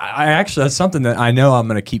 So that's something that I know I'm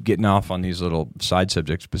going to keep getting off on these little side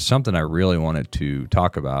subjects, but something I really wanted to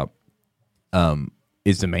talk about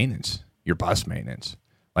is the maintenance, your bus maintenance.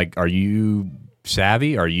 Like, are you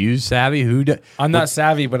savvy? Are you savvy? I'm not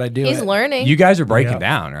savvy, but I do. He's learning. You guys are breaking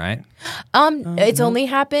down, right? It's only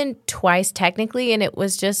happened twice technically, and it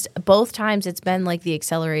was just both times it's been like the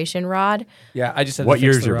acceleration rod. Yeah, I just had What to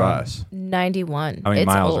fix year's the your rod. bus? 91. How many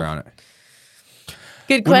miles are on it?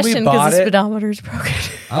 Good question, because the speedometer's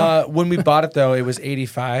broken. When we bought it, though, it was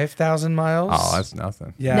 85,000 miles. Oh, that's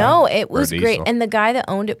nothing. Yeah. No, it was great. And the guy that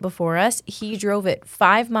owned it before us, he drove it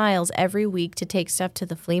 5 miles every week to take stuff to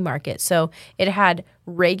the flea market. So it had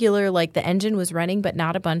regular, like the engine was running, but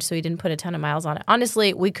not a bunch, so he didn't put a ton of miles on it.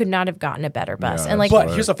 Honestly, we could not have gotten a better bus. Yeah, but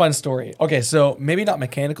here's a fun story. Okay, so maybe not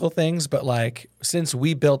mechanical things, but like since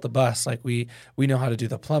we built the bus, like we know how to do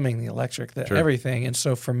the plumbing, the electric, everything. And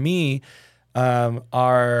so for me,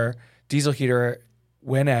 our diesel heater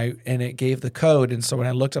went out and it gave the code. And so when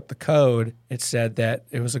I looked up the code, it said that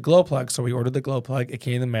it was a glow plug. So we ordered the glow plug. It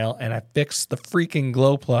came in the mail, and I fixed the freaking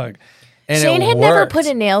glow plug. Shane had never put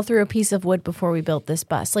a nail through a piece of wood before we built this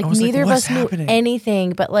bus. Like neither of us knew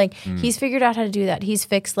anything, but like he's figured out how to do that. He's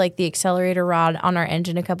fixed like the accelerator rod on our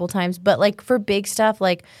engine a couple times, but like for big stuff,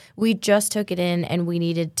 like we just took it in and we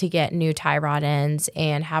needed to get new tie rod ends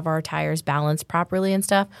and have our tires balanced properly and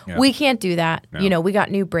stuff. Yeah. We can't do that. No. You know, we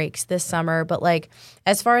got new brakes this summer, but like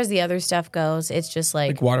as far as the other stuff goes, it's just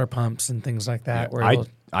like water pumps and things like that. Yeah,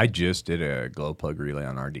 I just did a glow plug relay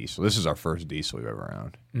on our diesel. This is our first diesel we've ever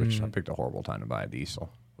owned, which I picked a horrible time to buy a diesel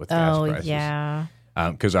with gas prices. Oh, yeah.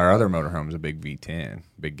 Because our other motorhome is a big V10,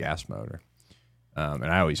 big gas motor. And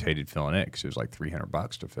I always hated filling it because it was like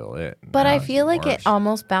 $300 to fill it. But I feel like it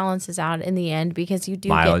almost balances out in the end because you do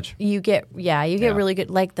mileage. You get really good.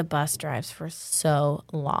 Like the bus drives for so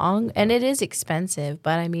long, and it is expensive.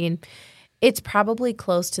 But I mean, it's probably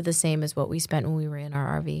close to the same as what we spent when we were in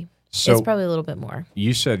our RV. So it's probably a little bit more.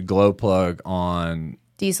 You said glow plug on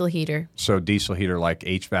diesel heater. So diesel heater like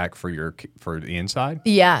HVAC for the inside?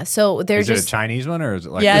 Yeah. So there's it a Chinese one or is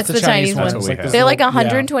it like it's the Chinese one. They're like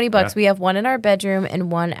 $120. Yeah. We have one in our bedroom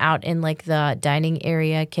and one out in like the dining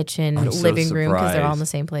area, kitchen, living room because they're all in the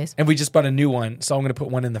same place. And we just bought a new one, so I'm going to put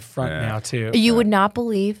one in the front now too. You would not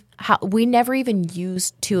believe how we never even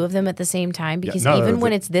use two of them at the same time because even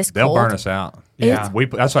when it's this they'll cold, burn us out. Yeah,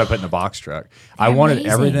 that's why I put in the box truck. I wanted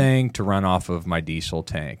everything to run off of my diesel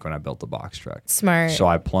tank when I built the box truck. Smart. So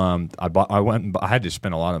I plumbed. I had to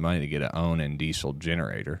spend a lot of money to get an own and diesel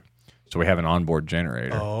generator. So we have an onboard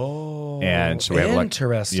generator. Oh, and so we have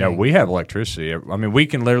interesting. We have electricity. I mean, we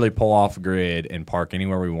can literally pull off grid and park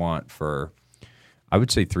anywhere we want for, I would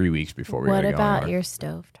say 3 weeks before we. What about your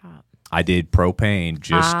stovetop? I did propane,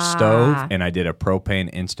 stove, and I did a propane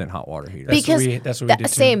instant hot water heater. That's what we did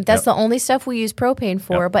same. That's the only stuff we use propane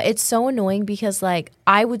for. But it's so annoying because, like,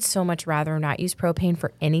 I would so much rather not use propane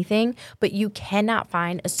for anything. But you cannot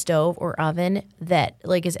find a stove or oven that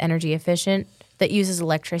like is energy efficient that uses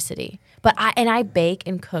electricity. But I bake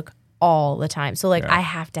and cook all the time, so like I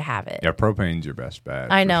have to have it. Yeah, propane's your best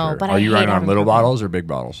bet. I know, but are you running on little bottles or big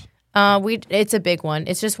bottles? It's a big one.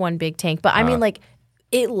 It's just one big tank. But I mean, like.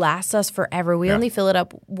 It lasts us forever. We only fill it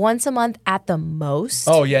up once a month at the most.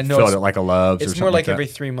 Oh, yeah. No, fill it like a Love's or something. It's more like that. Every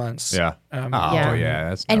 3 months. Yeah.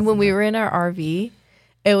 That's and when we were in our RV,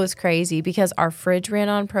 it was crazy because our fridge ran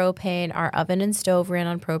on propane, our oven and stove ran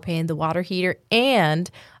on propane, the water heater,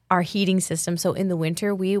 and our heating system. So in the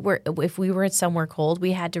winter, if we were somewhere cold,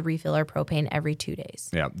 we had to refill our propane every 2 days.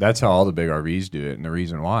 Yeah, that's how all the big RVs do it. And the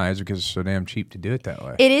reason why is because it's so damn cheap to do it that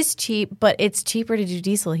way. It is cheap, but it's cheaper to do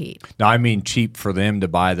diesel heat. No, I mean cheap for them to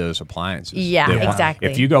buy those appliances. Yeah,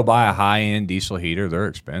 exactly. If you go buy a high-end diesel heater, they're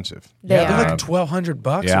expensive. They're like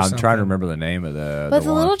 $1,200. Yeah, I'm trying to remember the name of the. But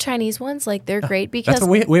the little Chinese ones, like they're great because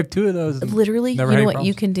we have two of those. Literally, you know what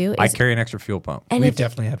you can do? I carry an extra fuel pump. And we've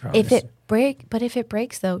definitely had problems. If it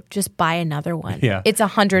breaks though, just buy another one. Yeah, it's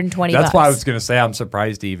 $120. That's why I was going to say I'm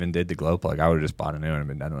surprised he even did the glow plug. I would have just bought a new one and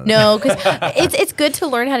been done with it. No, because it's good to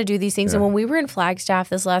learn how to do these things. And when we were in Flagstaff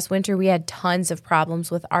this last winter, we had tons of problems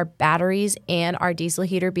with our batteries and our diesel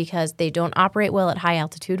heater because they don't operate well at high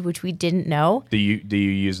altitude, which we didn't know. Do you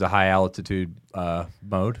use the high altitude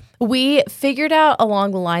mode? We figured out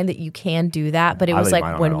along the line that you can do that, but it was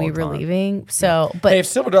like when we were leaving. So, but hey, if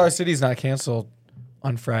Silver Dollar City's not canceled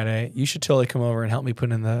on Friday, you should totally come over and help me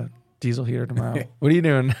put in the diesel heater tomorrow. What are you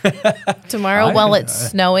doing? Tomorrow while it's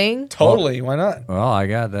snowing? Totally. Why not? Well, I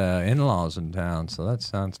got in-laws in town, so that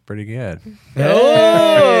sounds pretty good.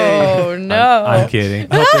 Oh, no. I'm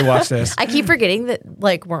kidding. I hope they watch this. I keep forgetting that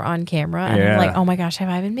like we're on camera. And I'm like, oh my gosh, have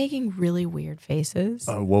I been making really weird faces?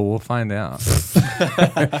 Well, we'll find out.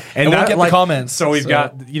 and we'll get the comments. So we've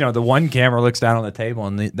got, the one camera looks down on the table,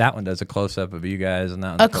 and that one does a close-up of you guys. And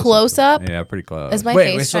that a close-up? Yeah, pretty close. Is my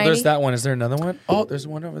face so shiny? There's that one. Is there another one? Oh, there's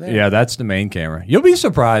one over there. Yeah, that's the main camera. You'll be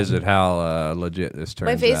surprised at how legit this turns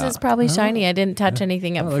out. My face is probably shiny. I didn't touch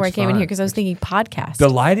anything up before I came in here because I was thinking podcast. The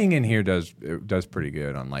lighting in here does pretty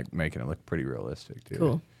good on like making it look pretty realistic too.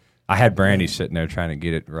 Cool. I had Brandy sitting there trying to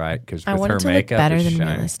get it right because with her makeup, better it's than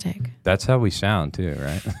shiny. Realistic. That's how we sound too,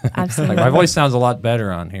 right? Absolutely. Like my voice sounds a lot better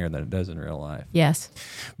on here than it does in real life. Yes,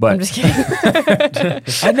 but I'm just kidding.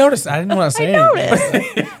 I noticed. I didn't want to say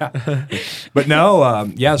anything. But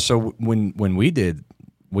no, So when we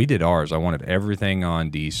did ours, I wanted everything on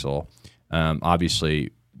diesel.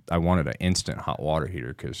 Obviously, I wanted an instant hot water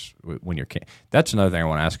heater because when you're that's another thing I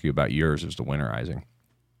want to ask you about yours is the winterizing.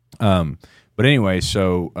 But anyway,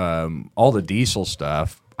 so all the diesel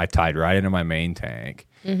stuff I tied right into my main tank,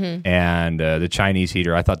 and the Chinese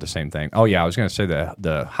heater I thought the same thing. Oh yeah, I was going to say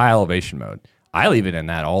the high elevation mode. I leave it in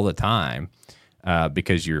that all the time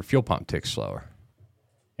because your fuel pump ticks slower.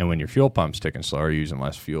 And when your fuel pump's ticking slower, you're using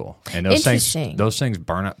less fuel. And those things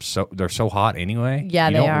burn up they're so hot anyway. Yeah,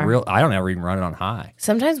 they are. I don't ever even run it on high.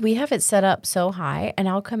 Sometimes we have it set up so high, and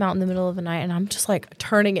I'll come out in the middle of the night, and I'm just like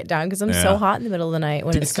turning it down because I'm so hot in the middle of the night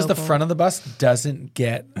when it's because the front of the bus doesn't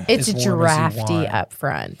get it's as warm drafty as you want. up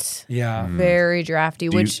front. Yeah, very drafty.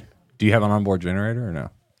 Do you have an onboard generator or no?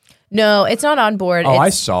 No, it's not on board. Oh, I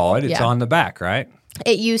saw it. It's on the back, right?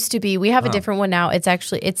 It used to be. We have a different one now. It's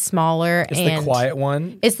smaller. It's and the quiet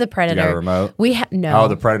one. It's the Predator. You got a remote? No. Oh,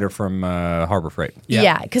 the Predator from Harbor Freight.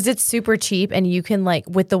 Yeah, because it's super cheap, and you can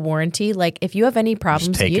with the warranty, if you have any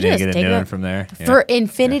problems, you just take it from there for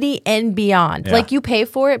infinity and beyond. Yeah. You pay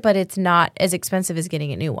for it, but it's not as expensive as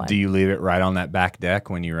getting a new one. Do you leave it right on that back deck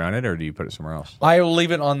when you run it, or do you put it somewhere else? I will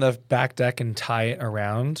leave it on the back deck and tie it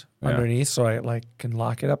around underneath, so I can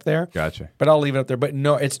lock it up there. Gotcha. But I'll leave it up there. But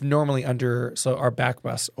no, it's normally under. So our back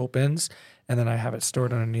bus opens, and then I have it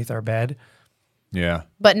stored underneath our bed. Yeah,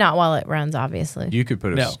 but not while it runs. Obviously, you could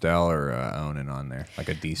put a Stell or Onan on there, like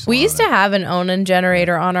a diesel. We used to have an Onan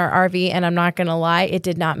generator on our RV, and I'm not going to lie, it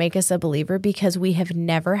did not make us a believer because we have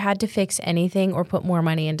never had to fix anything or put more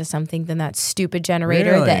money into something than that stupid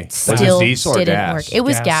generator that still didn't work. It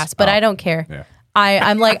was gas, but I don't care. Yeah.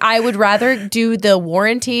 I'm like, I would rather do the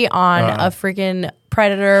warranty on a freaking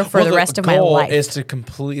Predator for the rest of my life. The goal is to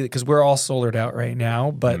completely, because we're all solared out right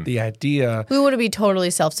now, but the idea... We want to be totally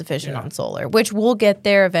self-sufficient on solar, which we'll get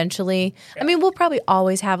there eventually. I mean, we'll probably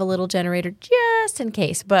always have a little generator just in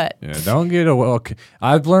case, but... Yeah, don't get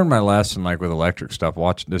I've learned my lesson, with electric stuff.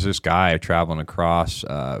 There's this guy traveling across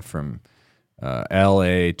from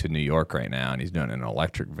L.A. to New York right now, and he's doing an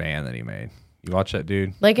electric van that he made. You watch that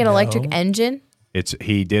dude? Like an electric engine?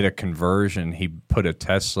 He did a conversion. He put a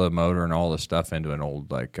Tesla motor and all this stuff into an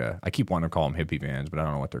old I keep wanting to call them hippie vans, but I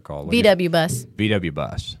don't know what they're called. VW bus. VW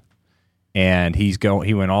bus, and he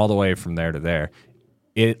went all the way from there to there.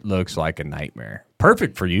 It looks like a nightmare.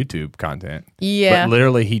 Perfect for YouTube content. Yeah. But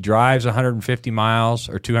literally, he drives 150 miles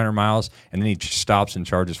or 200 miles, and then he stops and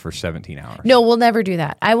charges for 17 hours. No, we'll never do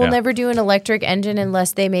that. I will never do an electric engine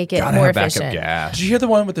unless they make it more efficient. Backup gas. Did you hear the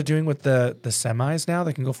one they're doing with the semis now?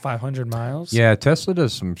 They can go 500 miles. Yeah, Tesla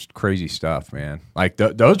does some crazy stuff, man.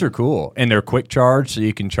 Those are cool, and they're quick charge, so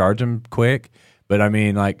you can charge them quick. But I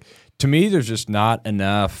mean, to me, there's just not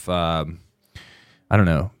enough. I don't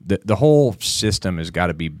know. The whole system has got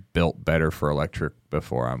to be built better for electric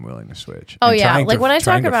before I'm willing to switch. Oh, yeah. When I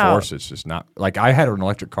talk about... force it's just not... I had an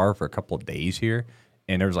electric car for a couple of days here,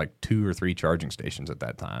 and there was 2 or 3 charging stations at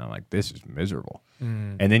that time. I'm like, this is miserable.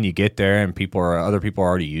 And then you get there, and other people are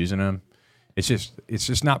already using them. It's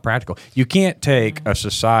just not practical. You can't take a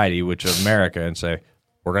society, which is America, and say,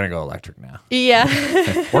 we're going to go electric now. Yeah.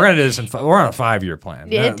 We're going to do this. We're on a 5-year plan.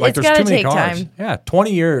 It's got to take time. Yeah,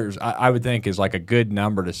 20 years, I would think, is a good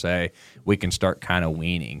number to say we can start kind of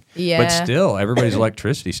weaning. Yeah. But still, everybody's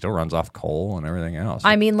electricity still runs off coal and everything else.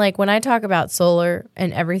 I mean, when I talk about solar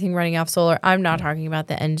and everything running off solar, I'm not talking about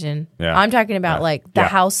the engine. Yeah. I'm talking about the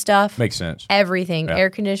house stuff. Makes sense. Everything. Yeah.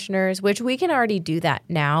 Air conditioners, which we can already do that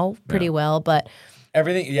now pretty well, but...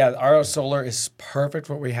 Everything, our solar is perfect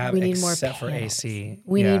for what we have except for AC.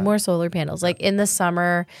 We need more solar panels. In the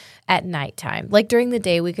summer at nighttime. During the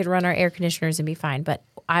day, we could run our air conditioners and be fine, but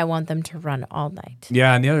I want them to run all night.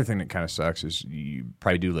 Yeah, and the other thing that kind of sucks is you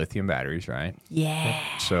probably do lithium batteries, right? Yeah.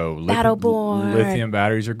 So Battleborn. Lithium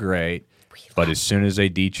batteries are great, but as soon as they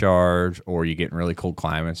decharge or you get in really cold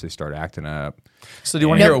climates, they start acting up. So do you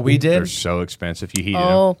want to hear what we did? They're so expensive. You heat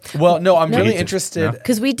them. Well, no, I'm really interested.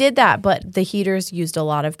 Because we did that, but the heaters used a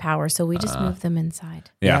lot of power, so we just moved them inside.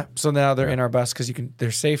 Yeah. So now they're in our bus because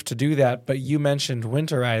they're safe to do that. But you mentioned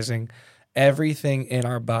winterizing. Everything in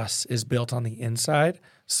our bus is built on the inside.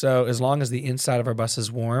 So as long as the inside of our bus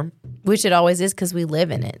is warm. Which it always is because we live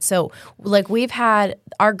in it. So we've had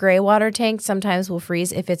our gray water tank sometimes will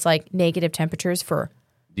freeze if it's negative temperatures for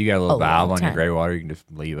you got a little valve on your gray water you can just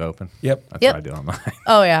leave open? Yep. That's what I do on mine.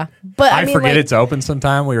 Oh, yeah. But I forget it's open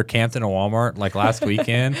sometime. We were camped in a Walmart last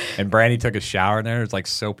weekend, and Brandy took a shower in there. There's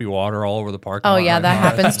soapy water all over the parking lot. Oh, yeah, that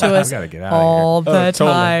happens to us we gotta get out all of here. The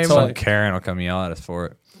time. Totally. Some Karen will come yell at us for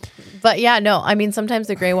it. But yeah, no, I mean, sometimes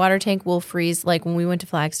the gray water tank will freeze, when we went to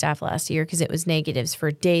Flagstaff last year, because it was negatives for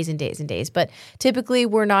days and days and days. But typically,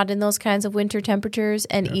 we're not in those kinds of winter temperatures.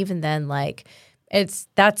 And even then,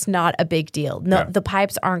 that's not a big deal. No, the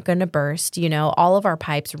pipes aren't going to burst. All of our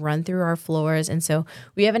pipes run through our floors, and so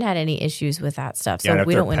we haven't had any issues with that stuff. So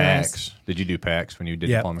we don't winterize. Did you do packs when you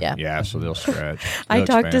did plumbing? Yeah. So they'll stretch. I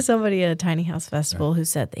talked to somebody at a tiny house festival who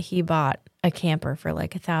said that he bought a camper for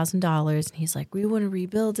like $1,000. And he's like, we want to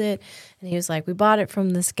rebuild it. And he was like, we bought it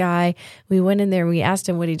from this guy. We went in there and we asked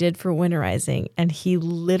him what he did for winterizing. And he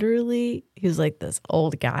was like this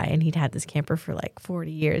old guy and he'd had this camper for like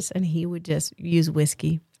 40 years and he would just use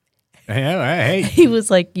whiskey. Hey. He was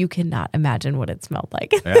like, you cannot imagine what it smelled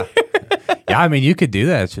like. Yeah. Yeah, I mean, you could do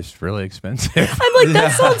that. It's just really expensive. I'm like,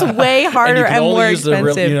 that sounds way harder and more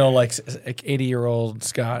expensive. The real, like 80-year-old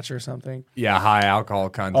scotch or something. Yeah, high alcohol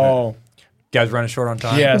content. Oh. Guys running short on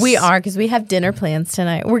time? Yes. We are, because we have dinner plans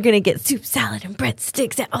tonight. We're going to get soup, salad, and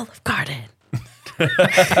breadsticks at Olive Garden.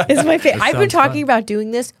 It's my favorite. I've been talking about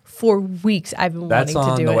doing this for weeks. I've been wanting to do it.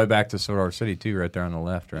 That's on the way back to Silver City, too, right there on the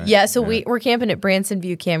left, right? Yeah, so we're camping at Branson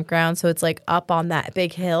View Campground, so it's like up on that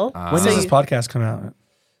big hill. When does this podcast come out?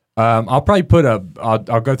 I'll probably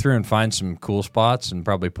I'll go through and find some cool spots and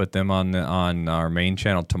probably put them on our main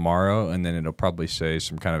channel tomorrow, and then it'll probably say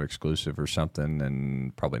some kind of exclusive or something,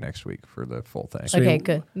 and probably next week for the full thing. Okay,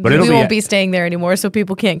 good. But we won't be staying there anymore, so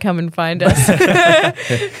people can't come and find us.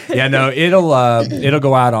 Yeah, no, it'll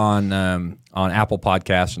go out on Apple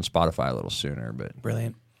Podcasts and Spotify a little sooner, but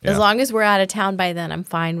brilliant. Yeah. As long as we're out of town by then, I'm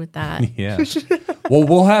fine with that. Yeah. Well,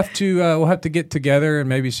 we'll have to get together and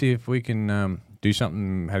maybe see if we can do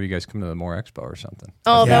something. Have you guys come to the More Expo or something?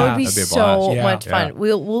 Oh, that would be That'd be so much fun. Yeah.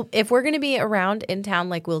 We'll if we're gonna be around in town,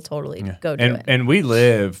 like we'll totally go do it. And we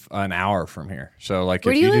live an hour from here, so like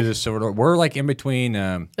Where if do you do this sort of, we're like in between.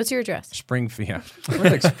 What's your address? Springfield. Yeah. We're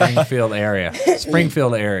like Springfield area.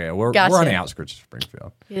 Springfield area. We're on the outskirts of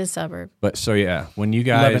Springfield. It is a suburb. But so yeah, when you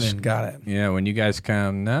guys Lebanon, got it. Yeah, when you guys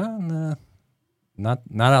come, no, not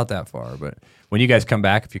out that far. But when you guys come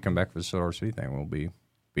back, if you come back for the Silver City thing, we'll be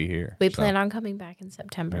here. We plan on coming back in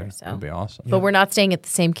September, so that'll be awesome. But we're not staying at the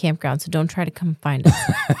same campground, so don't try to come find us.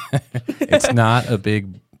 It's not a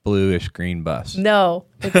big bluish green bus. No,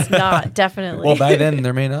 it's not. Definitely. Well, by then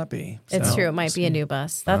there may not be. So. It's true. It might be a new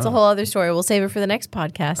bus. That's a whole other story. We'll save it for the next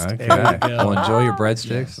podcast. Okay. Well, enjoy your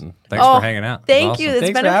breadsticks and thanks for hanging out. Thank you. It's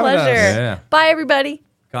been a pleasure. Yeah. Bye, everybody.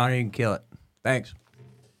 Connor, you can kill it. Thanks.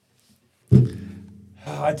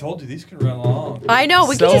 I told you these could run long. I know.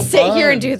 We could just sit here and do